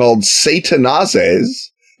called Satanazes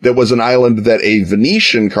that was an island that a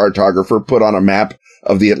Venetian cartographer put on a map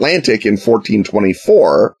of the Atlantic in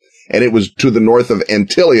 1424. and it was to the north of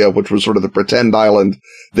Antillia, which was sort of the pretend island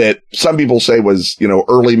that some people say was,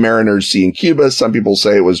 early mariners seeing Cuba. Some people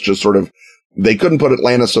say it was just sort of, they couldn't put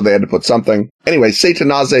Atlantis, so they had to put something. Anyway,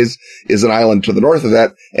 Satanazes is an island to the north of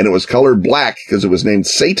that, and it was colored black because it was named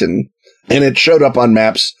Satan, and it showed up on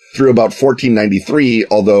maps through about 1493,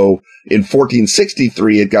 although in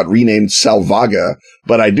 1463 it got renamed Salvaga.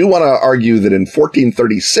 But I do want to argue that in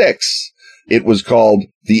 1436 it was called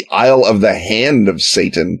the Isle of the Hand of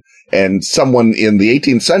Satan. And someone in the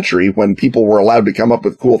 18th century, when people were allowed to come up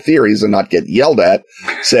with cool theories and not get yelled at,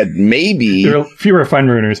 said maybe there were fewer fun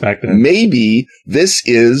ruiners back then. Maybe this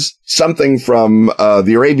is something from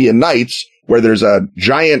the Arabian Nights, where there's a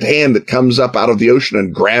giant hand that comes up out of the ocean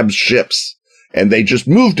and grabs ships. And they just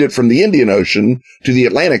moved it from the Indian Ocean to the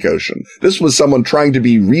Atlantic Ocean. This was someone trying to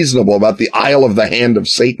be reasonable about the Isle of the Hand of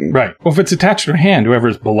Satan. Right. Well, if it's attached to a hand,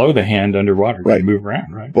 whoever's below the hand underwater can move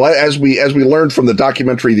around, right? Well, as we learned from the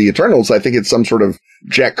documentary The Eternals, I think it's some sort of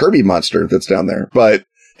Jack Kirby monster that's down there. But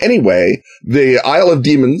anyway, the Isle of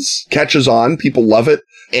Demons catches on. People love it.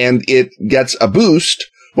 And it gets a boost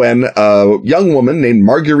when a young woman named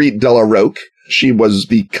Marguerite de la Roque, she was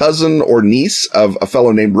the cousin or niece of a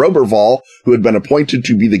fellow named Roberval, who had been appointed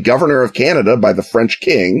to be the governor of Canada by the French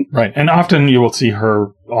king. Right. And often you will see her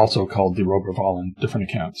also called the Roberval in different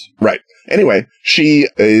accounts. Right. Anyway, she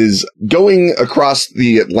is going across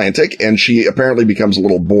the Atlantic, and she apparently becomes a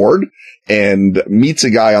little bored and meets a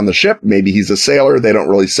guy on the ship. Maybe he's a sailor. They don't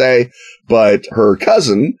really say. But her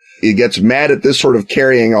cousin, he gets mad at this sort of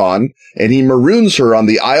carrying on, and he maroons her on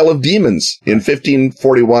the Isle of Demons in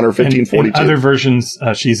 1541 or 1542. In other versions,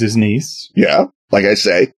 she's his niece. Yeah, like I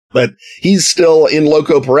say. But he's still in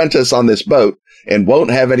loco parentis on this boat and won't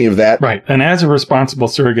have any of that. Right. And as a responsible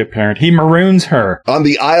surrogate parent, he maroons her on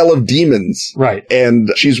the Isle of Demons. Right.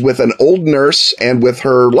 And she's with an old nurse and with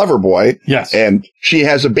her lover boy. Yes. And she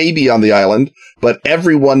has a baby on the island, but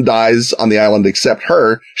everyone dies on the island except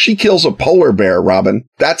her. She kills a polar bear, Robin.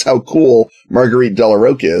 That's how cool Marguerite de la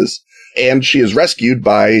Roque is. And she is rescued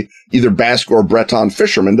by either Basque or Breton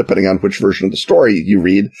fishermen, depending on which version of the story you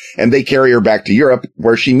read. And they carry her back to Europe,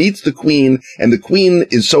 where she meets the queen. And the queen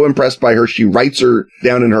is so impressed by her, she writes her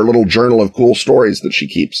down in her little journal of cool stories that she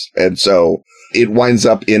keeps. And so it winds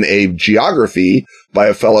up in a geography by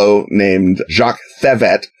a fellow named Jacques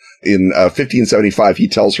Thevet. In 1575, he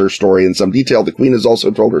tells her story in some detail. The queen has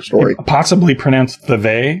also told her story. Possibly pronounced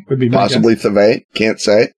Thevet would be my Possibly guess. Thevet. Can't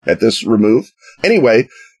say at this remove. Anyway,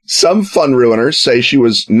 some fun ruiners say she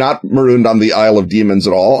was not marooned on the Isle of Demons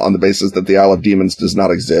at all, on the basis that the Isle of Demons does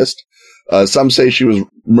not exist. Some say she was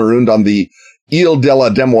marooned on the Ile de la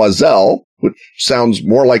Demoiselle, which sounds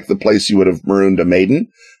more like the place you would have marooned a maiden.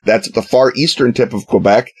 That's at the far eastern tip of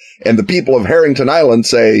Quebec. And the people of Harrington Island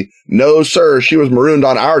say, no, sir, she was marooned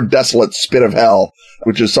on our desolate spit of hell,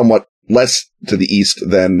 which is somewhat less to the east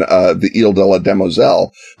than the Ile de la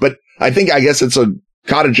Demoiselle. But I guess it's a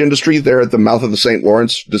cottage industry there at the mouth of the St.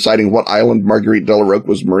 Lawrence, deciding what island Marguerite de la Roque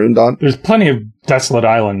was marooned on. There's plenty of desolate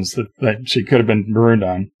islands that she could have been marooned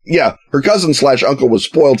on. Yeah, her cousin/uncle was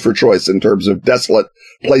spoiled for choice in terms of desolate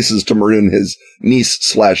places to maroon his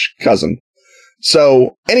niece/cousin.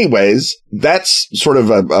 So, anyways, that's sort of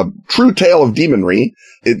a true tale of demonry.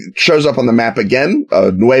 It shows up on the map again,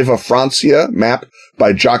 a Nueva Francia map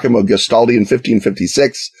by Giacomo Gastaldi in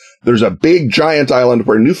 1556. There's a big giant island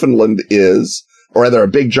where Newfoundland is, or rather a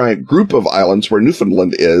big giant group of islands where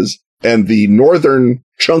Newfoundland is, and the northern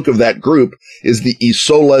chunk of that group is the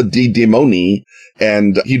Isola di Demoni,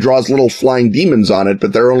 and he draws little flying demons on it,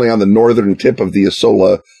 but they're only on the northern tip of the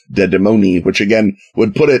Isola de Demoni, which again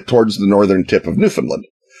would put it towards the northern tip of Newfoundland.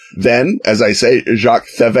 Then, as I say, Jacques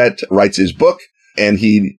Thevet writes his book, and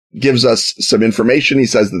he gives us some information. He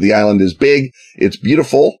says that the island is big, it's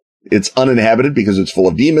beautiful, it's uninhabited because it's full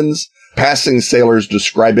of demons. Passing sailors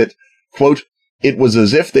describe it, quote, "It was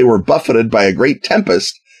as if they were buffeted by a great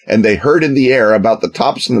tempest, and they heard in the air about the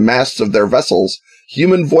tops and the masts of their vessels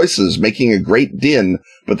human voices making a great din,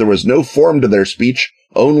 but there was no form to their speech,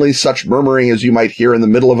 only such murmuring as you might hear in the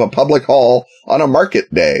middle of a public hall on a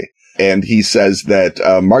market day." And he says that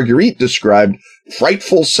Marguerite described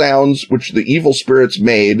frightful sounds which the evil spirits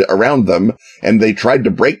made around them, and they tried to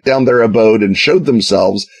break down their abode and showed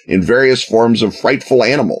themselves in various forms of frightful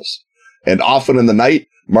animals. And often in the night,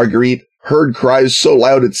 Marguerite heard cries so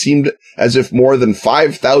loud it seemed as if more than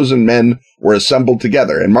 5,000 men were assembled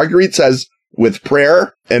together. And Marguerite says, with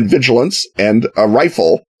prayer and vigilance and a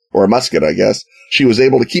rifle, or a musket, I guess, she was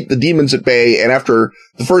able to keep the demons at bay. And after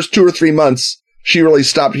the first 2 or 3 months, she really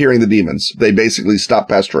stopped hearing the demons. They basically stopped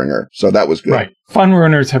pestering her. So that was good. Right. Fun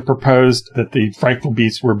ruiners have proposed that the frightful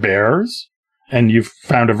beasts were bears, and you've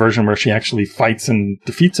found a version where she actually fights and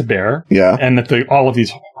defeats a bear. Yeah. And that all of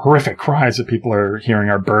these horrific cries that people are hearing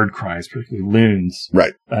are bird cries, particularly loons.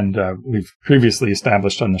 Right. And we've previously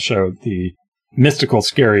established on the show the mystical,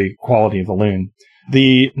 scary quality of the loon.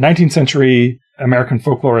 The 19th century American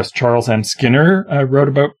folklorist Charles M. Skinner wrote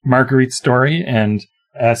about Marguerite's story, and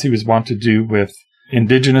as he was wont to do with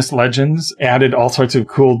indigenous legends, added all sorts of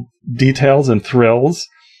cool details and thrills.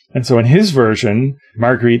 And so in his version,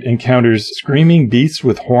 Marguerite encounters screaming beasts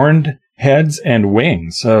with horned heads and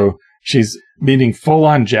wings. So she's meeting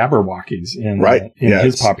full-on Jabberwockies in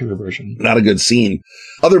his popular version. Not a good scene.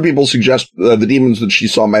 Other people suggest the demons that she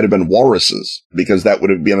saw might have been walruses, because that would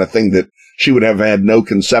have been a thing that she would have had no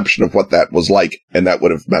conception of what that was like, and that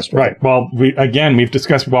would have messed with her. Right. Well, we've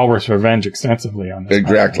discussed Walrus Revenge extensively on this.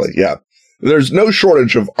 Exactly, podcast. Yeah. There's no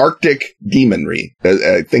shortage of Arctic demonry.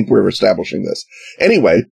 I think we're establishing this.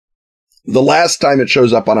 Anyway, the last time it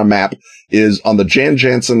shows up on a map is on the Jan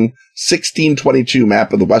Jansen 1622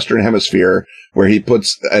 map of the Western Hemisphere, where he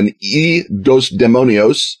puts an E dos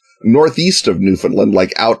Demonios northeast of Newfoundland,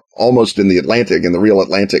 like out almost in the Atlantic, in the real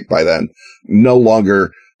Atlantic by then, no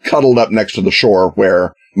longer cuddled up next to the shore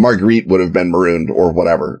where Marguerite would have been marooned or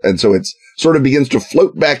whatever. And so it sort of begins to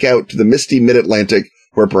float back out to the misty mid-Atlantic,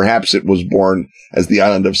 where perhaps it was born as the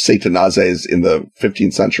island of Satanazes in the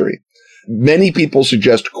 15th century. Many people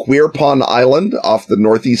suggest Queerpon Island off the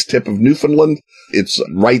northeast tip of Newfoundland. It's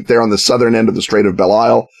right there on the southern end of the Strait of Belle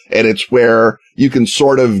Isle, and it's where you can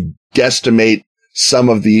sort of guesstimate some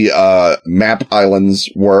of the map islands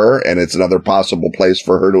were, and it's another possible place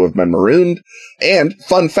for her to have been marooned. And,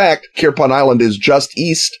 fun fact, Queerpon Island is just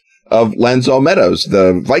east of Lanzo Meadows,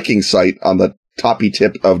 the Viking site on the toppy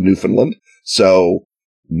tip of Newfoundland. So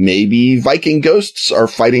maybe Viking ghosts are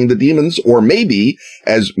fighting the demons, or maybe,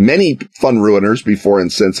 as many fun ruiners before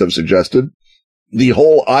and since have suggested, the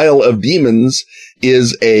whole Isle of Demons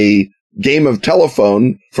is a game of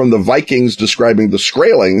telephone from the Vikings describing the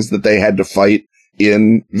Skraelings that they had to fight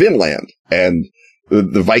in Vinland. And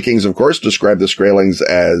the Vikings, of course, describe the Skraelings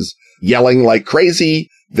as yelling like crazy.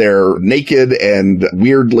 They're naked and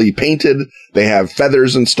weirdly painted. They have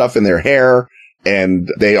feathers and stuff in their hair. And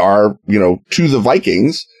they are, to the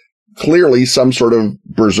Vikings, clearly some sort of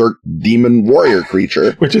berserk demon warrior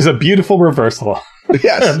creature. Which is a beautiful reversal.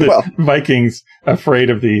 Yes, well. Vikings afraid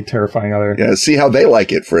of the terrifying other. Yeah, see how they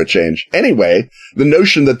like it for a change. Anyway, the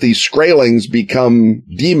notion that the Skraelings become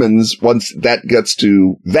demons once that gets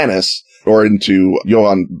to Venice or into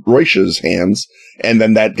Johann Reusch's hands, and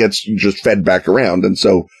then that gets just fed back around. And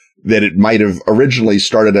so that it might have originally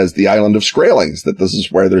started as the island of Skraelings, that this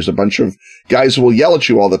is where there's a bunch of guys who will yell at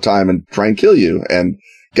you all the time and try and kill you. And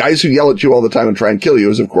guys who yell at you all the time and try and kill you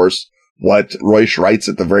is, of course, what Reusch writes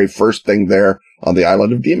at the very first thing there on the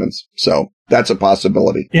Island of Demons. So that's a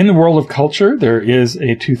possibility. In the world of culture, there is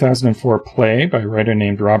a 2004 play by a writer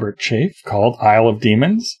named Robert Chafe called Isle of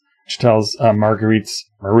Demons, which tells Marguerite's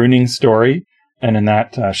marooning story. And in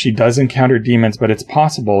that, she does encounter demons, but it's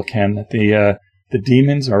possible, Ken, that the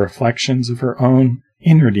demons are reflections of her own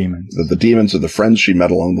inner demons. The demons are the friends she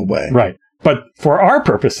met along the way. Right. But for our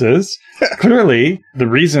purposes, clearly, the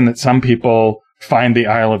reason that some people find the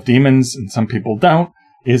Isle of Demons and some people don't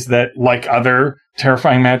is that, like other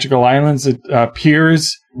terrifying magical islands, it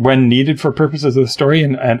appears when needed for purposes of the story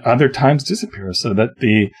and at other times disappears, so that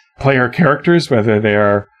the player characters, whether they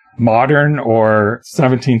are modern or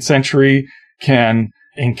 17th century, can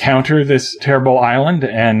encounter this terrible island,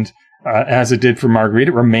 and as it did for Marguerite,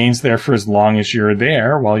 it remains there for as long as you're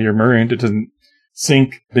there while you're marooned. It doesn't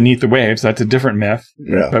sink beneath the waves. That's a different myth.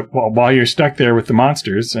 Yeah. But while you're stuck there with the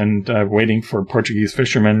monsters and waiting for Portuguese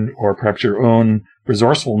fishermen or perhaps your own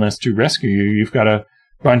resourcefulness to rescue you, you've got a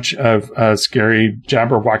bunch of scary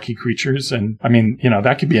Jabberwocky creatures. And I mean,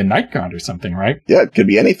 that could be a night gaunt or something, right? Yeah, it could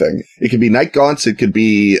be anything. It could be night gaunts. It could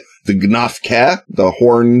be the Gnafka, the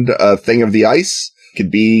horned thing of the ice. It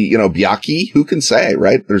could be, Byaki. Who can say,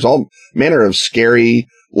 right? There's all manner of scary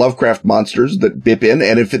Lovecraft monsters that bip in.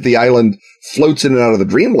 And if the island floats in and out of the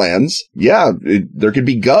dreamlands, there could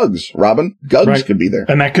be Gugs, Robin. Gugs could be there.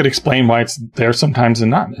 And that could explain why it's there sometimes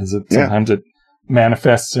and not. Sometimes it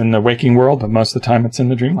manifests in the waking world, but most of the time it's in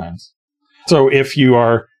the dreamlands. So if you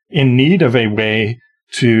are in need of a way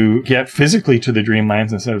to get physically to the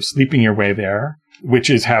dreamlands instead of sleeping your way there, which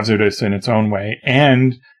is hazardous in its own way,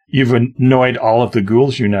 and you've annoyed all of the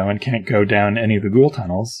ghouls and can't go down any of the ghoul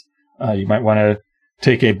tunnels, you might want to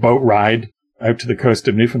take a boat ride out to the coast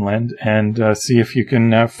of Newfoundland and see if you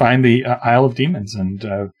can find the Isle of Demons and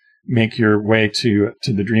make your way to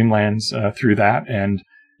the Dreamlands through that. And,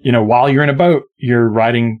 while you're in a boat, you're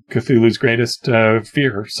riding Cthulhu's greatest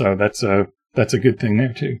fear. So that's a that's a good thing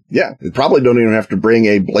there, too. Yeah, you probably don't even have to bring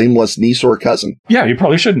a blameless niece or cousin. Yeah, you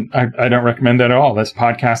probably shouldn't. I don't recommend that at all. This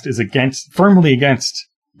podcast is firmly against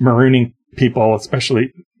marooning people,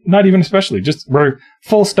 especially, not even especially, just we're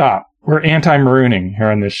full stop. We're anti-marooning here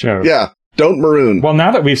on this show. Yeah, don't maroon. Well,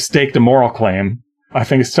 now that we've staked a moral claim, I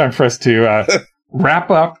think it's time for us to wrap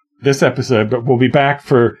up this episode, but we'll be back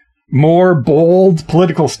for more bold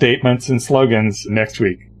political statements and slogans next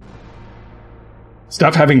week.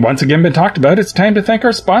 Stuff having once again been talked about, it's time to thank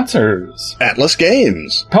our sponsors. Atlas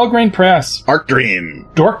Games, Pelgrane Press, Arc Dream,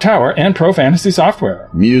 Dork Tower, and Pro Fantasy Software.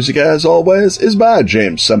 Music, as always, is by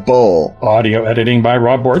James Semple. Audio editing by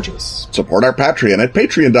Rob Borges. Support our Patreon at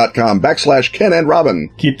patreon.com/Ken and Robin.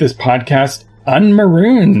 Keep this podcast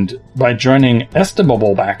unmarooned by joining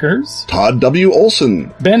estimable backers Todd W.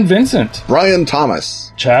 Olson, Ben Vincent, Brian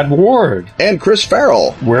Thomas, Chad Ward, and Chris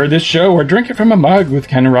Farrell. Wear this show or drink it from a mug with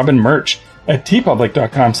Ken and Robin merch at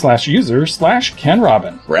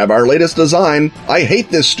tpublic.com/user/KenRobin. Grab our latest design. I hate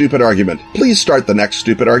this stupid argument. Please start the next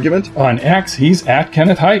stupid argument. On X, he's at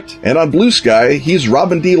Kenneth Height. And on Blue Sky, he's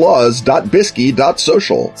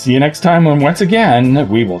robindlaws.bisky.social. See you next time when once again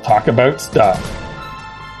we will talk about stuff.